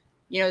how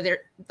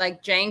they're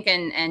like Cenk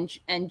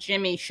and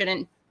Jimmy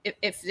shouldn't.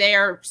 If they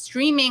are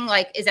streaming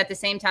is at the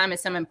same time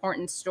as some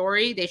important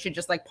story, they should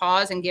just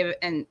pause and give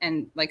and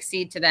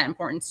cede to that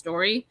important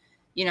story.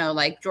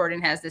 Like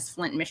Jordan has this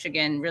Flint,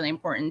 Michigan, really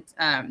important.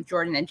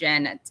 Jordan and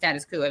Jen at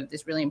Status Quo have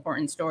this really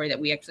important story that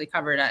we actually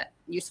covered at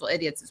Useful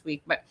Idiots this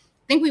week. But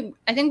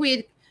I think we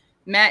had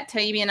Matt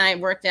Taibbi and I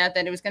worked out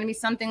that it was going to be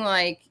something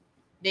like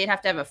they'd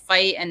have to have a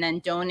fight and then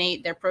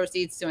donate their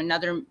proceeds to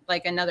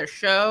another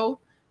show.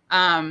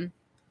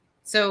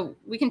 So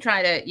we can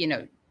try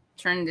to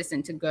turn this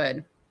into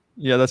good.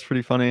 Yeah, that's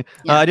pretty funny.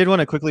 Yeah. I did want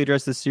to quickly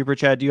address this super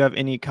chat. Do you have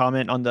any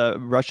comment on the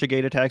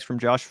Russiagate attacks from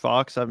Josh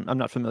Fox? I'm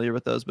not familiar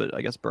with those, but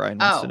I guess Brian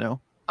wants to know.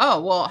 Oh,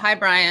 well, hi,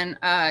 Brian.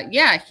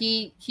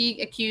 He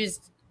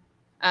accused,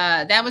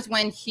 that was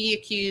when he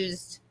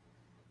accused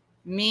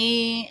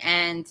me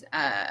and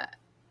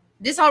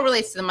this all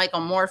relates to the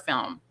Michael Moore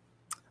film,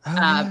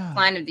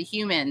 Planet of the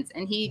Humans.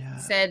 And he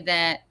said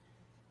that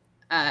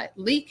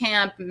Lee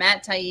Camp,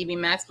 Matt Taibbi,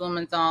 Max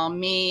Blumenthal,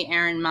 me,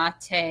 Aaron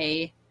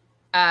Mate,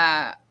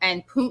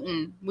 and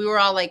Putin, we were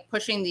all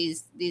pushing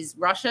these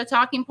Russia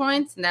talking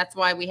points, and that's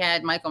why we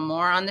had Michael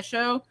Moore on the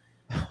show.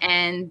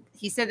 And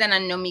he said that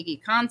on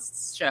Nomiki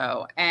Konst's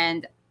show,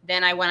 and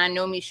then I went on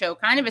Nomi's show,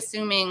 kind of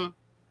assuming,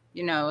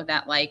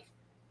 that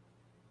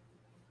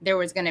there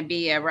was going to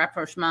be a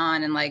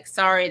rapprochement and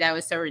sorry, that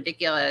was so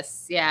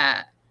ridiculous,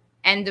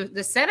 And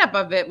the setup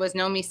of it was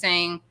Nomi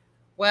saying,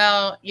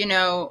 well,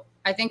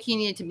 I think he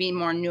needed to be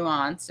more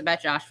nuanced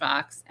about Josh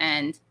Fox,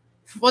 and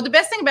Well, the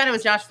best thing about it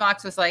was Josh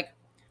Fox was like,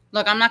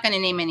 look, I'm not going to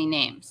name any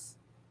names.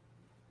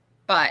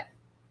 But,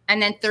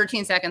 and then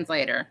 13 seconds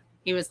later,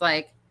 he was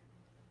like,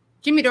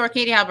 Jimmy Dore,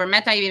 Katie Halper,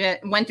 Matt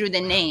Taibbi went through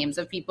the names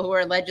of people who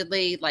are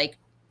allegedly like,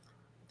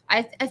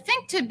 I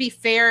think to be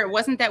fair, it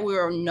wasn't that we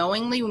were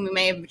knowingly, we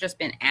may have just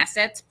been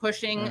assets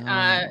pushing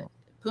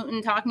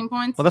Putin talking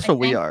points. Well, that's what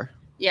we are.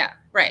 Yeah,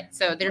 right.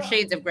 So there's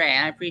shades of gray.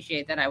 And I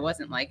appreciate that I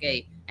wasn't like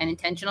an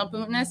intentional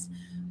Putinist.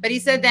 But he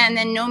said that, and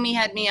then Nomi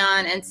had me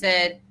on and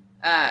said,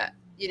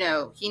 you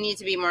know, he needs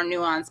to be more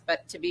nuanced,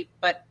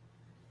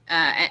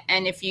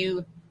 and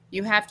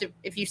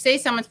if you say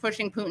someone's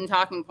pushing Putin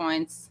talking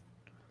points,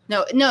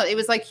 no, it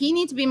was like he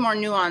needs to be more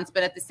nuanced,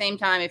 but at the same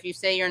time, if you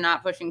say you're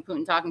not pushing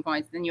Putin talking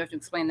points, then you have to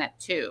explain that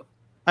too.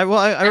 I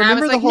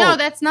remember was like, no,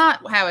 that's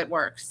not how it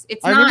works.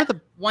 It's not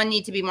one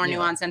need to be more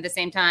nuanced, and at the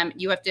same time,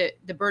 you have to,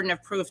 the burden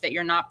of proof that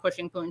you're not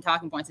pushing Putin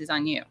talking points is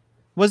on you.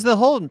 Was the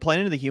whole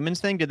Planet of the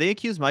Humans thing, did they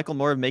accuse Michael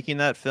Moore of making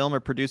that film or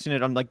producing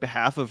it on like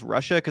behalf of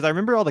Russia? Because I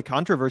remember all the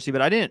controversy,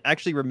 but I didn't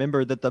actually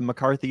remember that the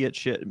McCarthy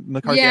shit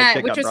which got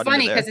was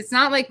funny because it's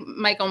not like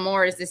Michael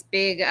Moore is this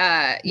big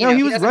you know,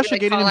 he was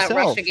Russiagated really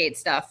himself. Russiagate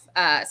stuff.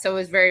 So it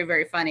was very,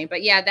 very funny.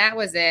 But yeah, that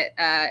was it.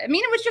 I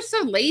mean, it was just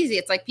so lazy.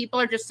 It's like people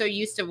are just so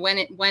used to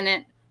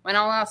when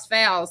all else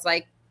fails,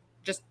 like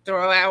just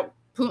throw out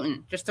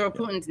Putin, just throw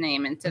Putin's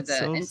name into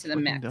the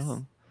mix.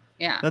 Dumb.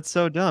 Yeah, that's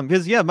so dumb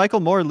because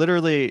Michael Moore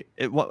literally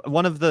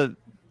one of the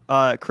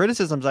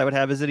criticisms I would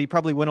have is that he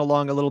probably went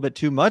along a little bit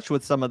too much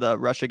with some of the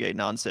Russiagate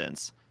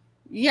nonsense.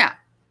 Yeah,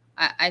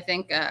 I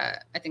think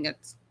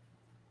that's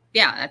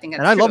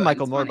and I love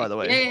Michael Moore, by the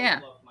way.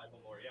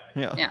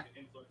 Yeah.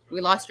 We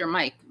lost your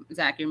mic,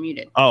 Zach. You're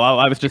muted. Oh,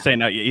 I was just saying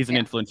that he's an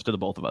influence to the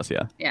both of us.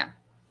 Yeah.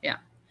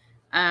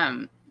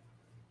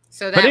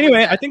 But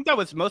anyway, I think that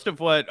was most of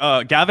what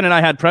Gavin and I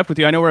had prepped with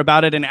you. I know we're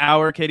about at an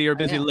hour. Katie, you're a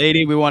busy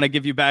lady. We want to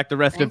give you back the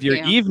rest of your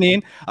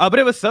evening. But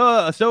it was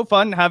so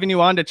fun having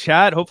you on to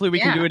chat. Hopefully we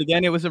can do it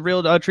again. It was a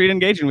real treat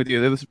engaging with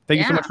you.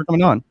 Thank you so much for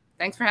coming on.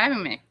 Thanks for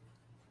having me.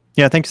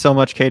 Yeah, thanks so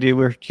much, Katie.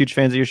 We're huge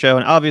fans of your show.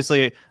 And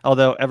obviously,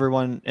 although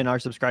everyone in our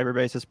subscriber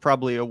base is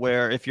probably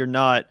aware, if you're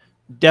not,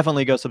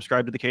 definitely go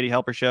subscribe to the Katie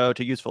Halper Show,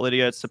 to Useful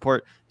Idiots.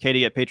 Support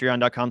Katie at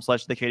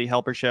patreon.com/the Katie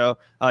Halper Show.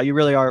 You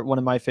really are one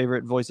of my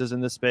favorite voices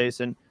in this space.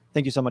 And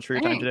thank you so much for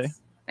your time today.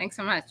 Thanks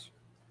so much.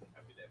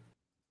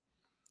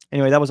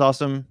 Anyway, that was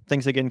awesome.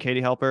 Thanks again,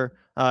 Katie Halper.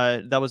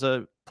 That was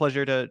a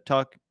pleasure to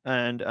talk,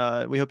 and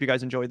we hope you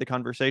guys enjoyed the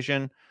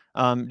conversation.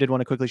 Did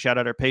want to quickly shout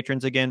out our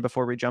patrons again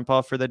before we jump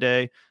off for the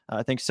day.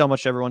 Thanks so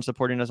much to everyone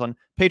supporting us on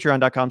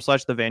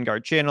patreon.com/the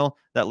Vanguard channel.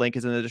 That link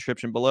is in the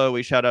description below.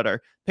 We shout out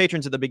our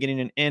patrons at the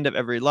beginning and end of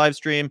every live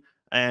stream.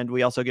 And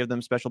we also give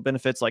them special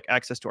benefits like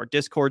access to our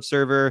Discord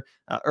server,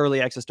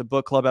 early access to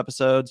book club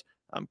episodes,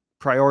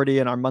 priority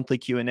in our monthly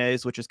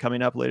Q&As, which is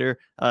coming up later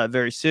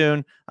very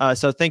soon.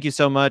 So thank you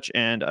so much.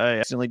 And I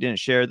accidentally didn't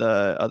share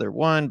the other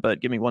one,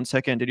 but give me 1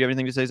 second. Did you have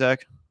anything to say,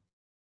 Zach?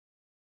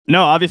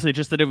 No, obviously,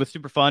 just that it was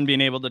super fun being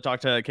able to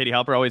talk to Katie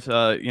Halper. Always,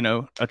 a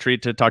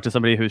treat to talk to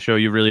somebody whose show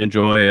you really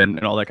enjoy and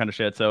all that kind of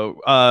shit.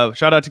 So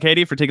shout out to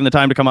Katie for taking the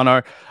time to come on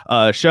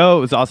our show.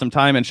 It was an awesome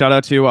time. And shout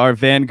out to our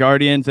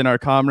Vanguardians and our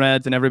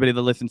comrades and everybody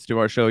that listens to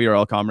our show. You're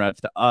all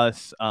comrades to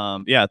us.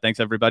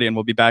 Thanks, everybody. And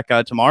we'll be back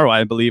tomorrow,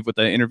 I believe, with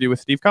the interview with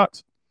Steve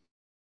Cox.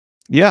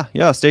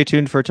 Yeah. Stay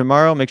tuned for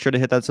tomorrow. Make sure to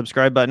hit that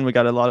subscribe button. We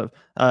got a lot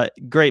of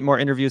great more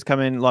interviews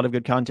coming, a lot of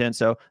good content.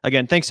 So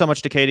again, thanks so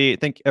much to Katie.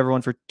 Thank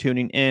everyone for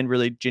tuning in.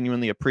 Really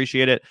genuinely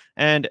appreciate it.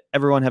 And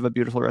everyone have a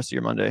beautiful rest of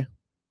your Monday.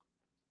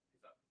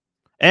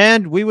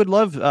 And we would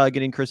love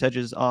getting Chris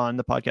Hedges on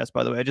the podcast,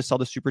 by the way. I just saw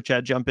the super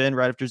chat jump in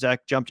right after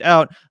Zach jumped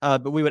out.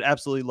 But we would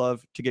absolutely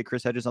love to get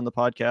Chris Hedges on the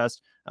podcast.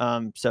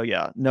 So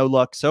yeah, no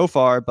luck so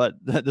far, but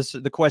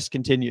the quest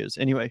continues.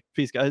 Anyway,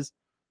 peace, guys.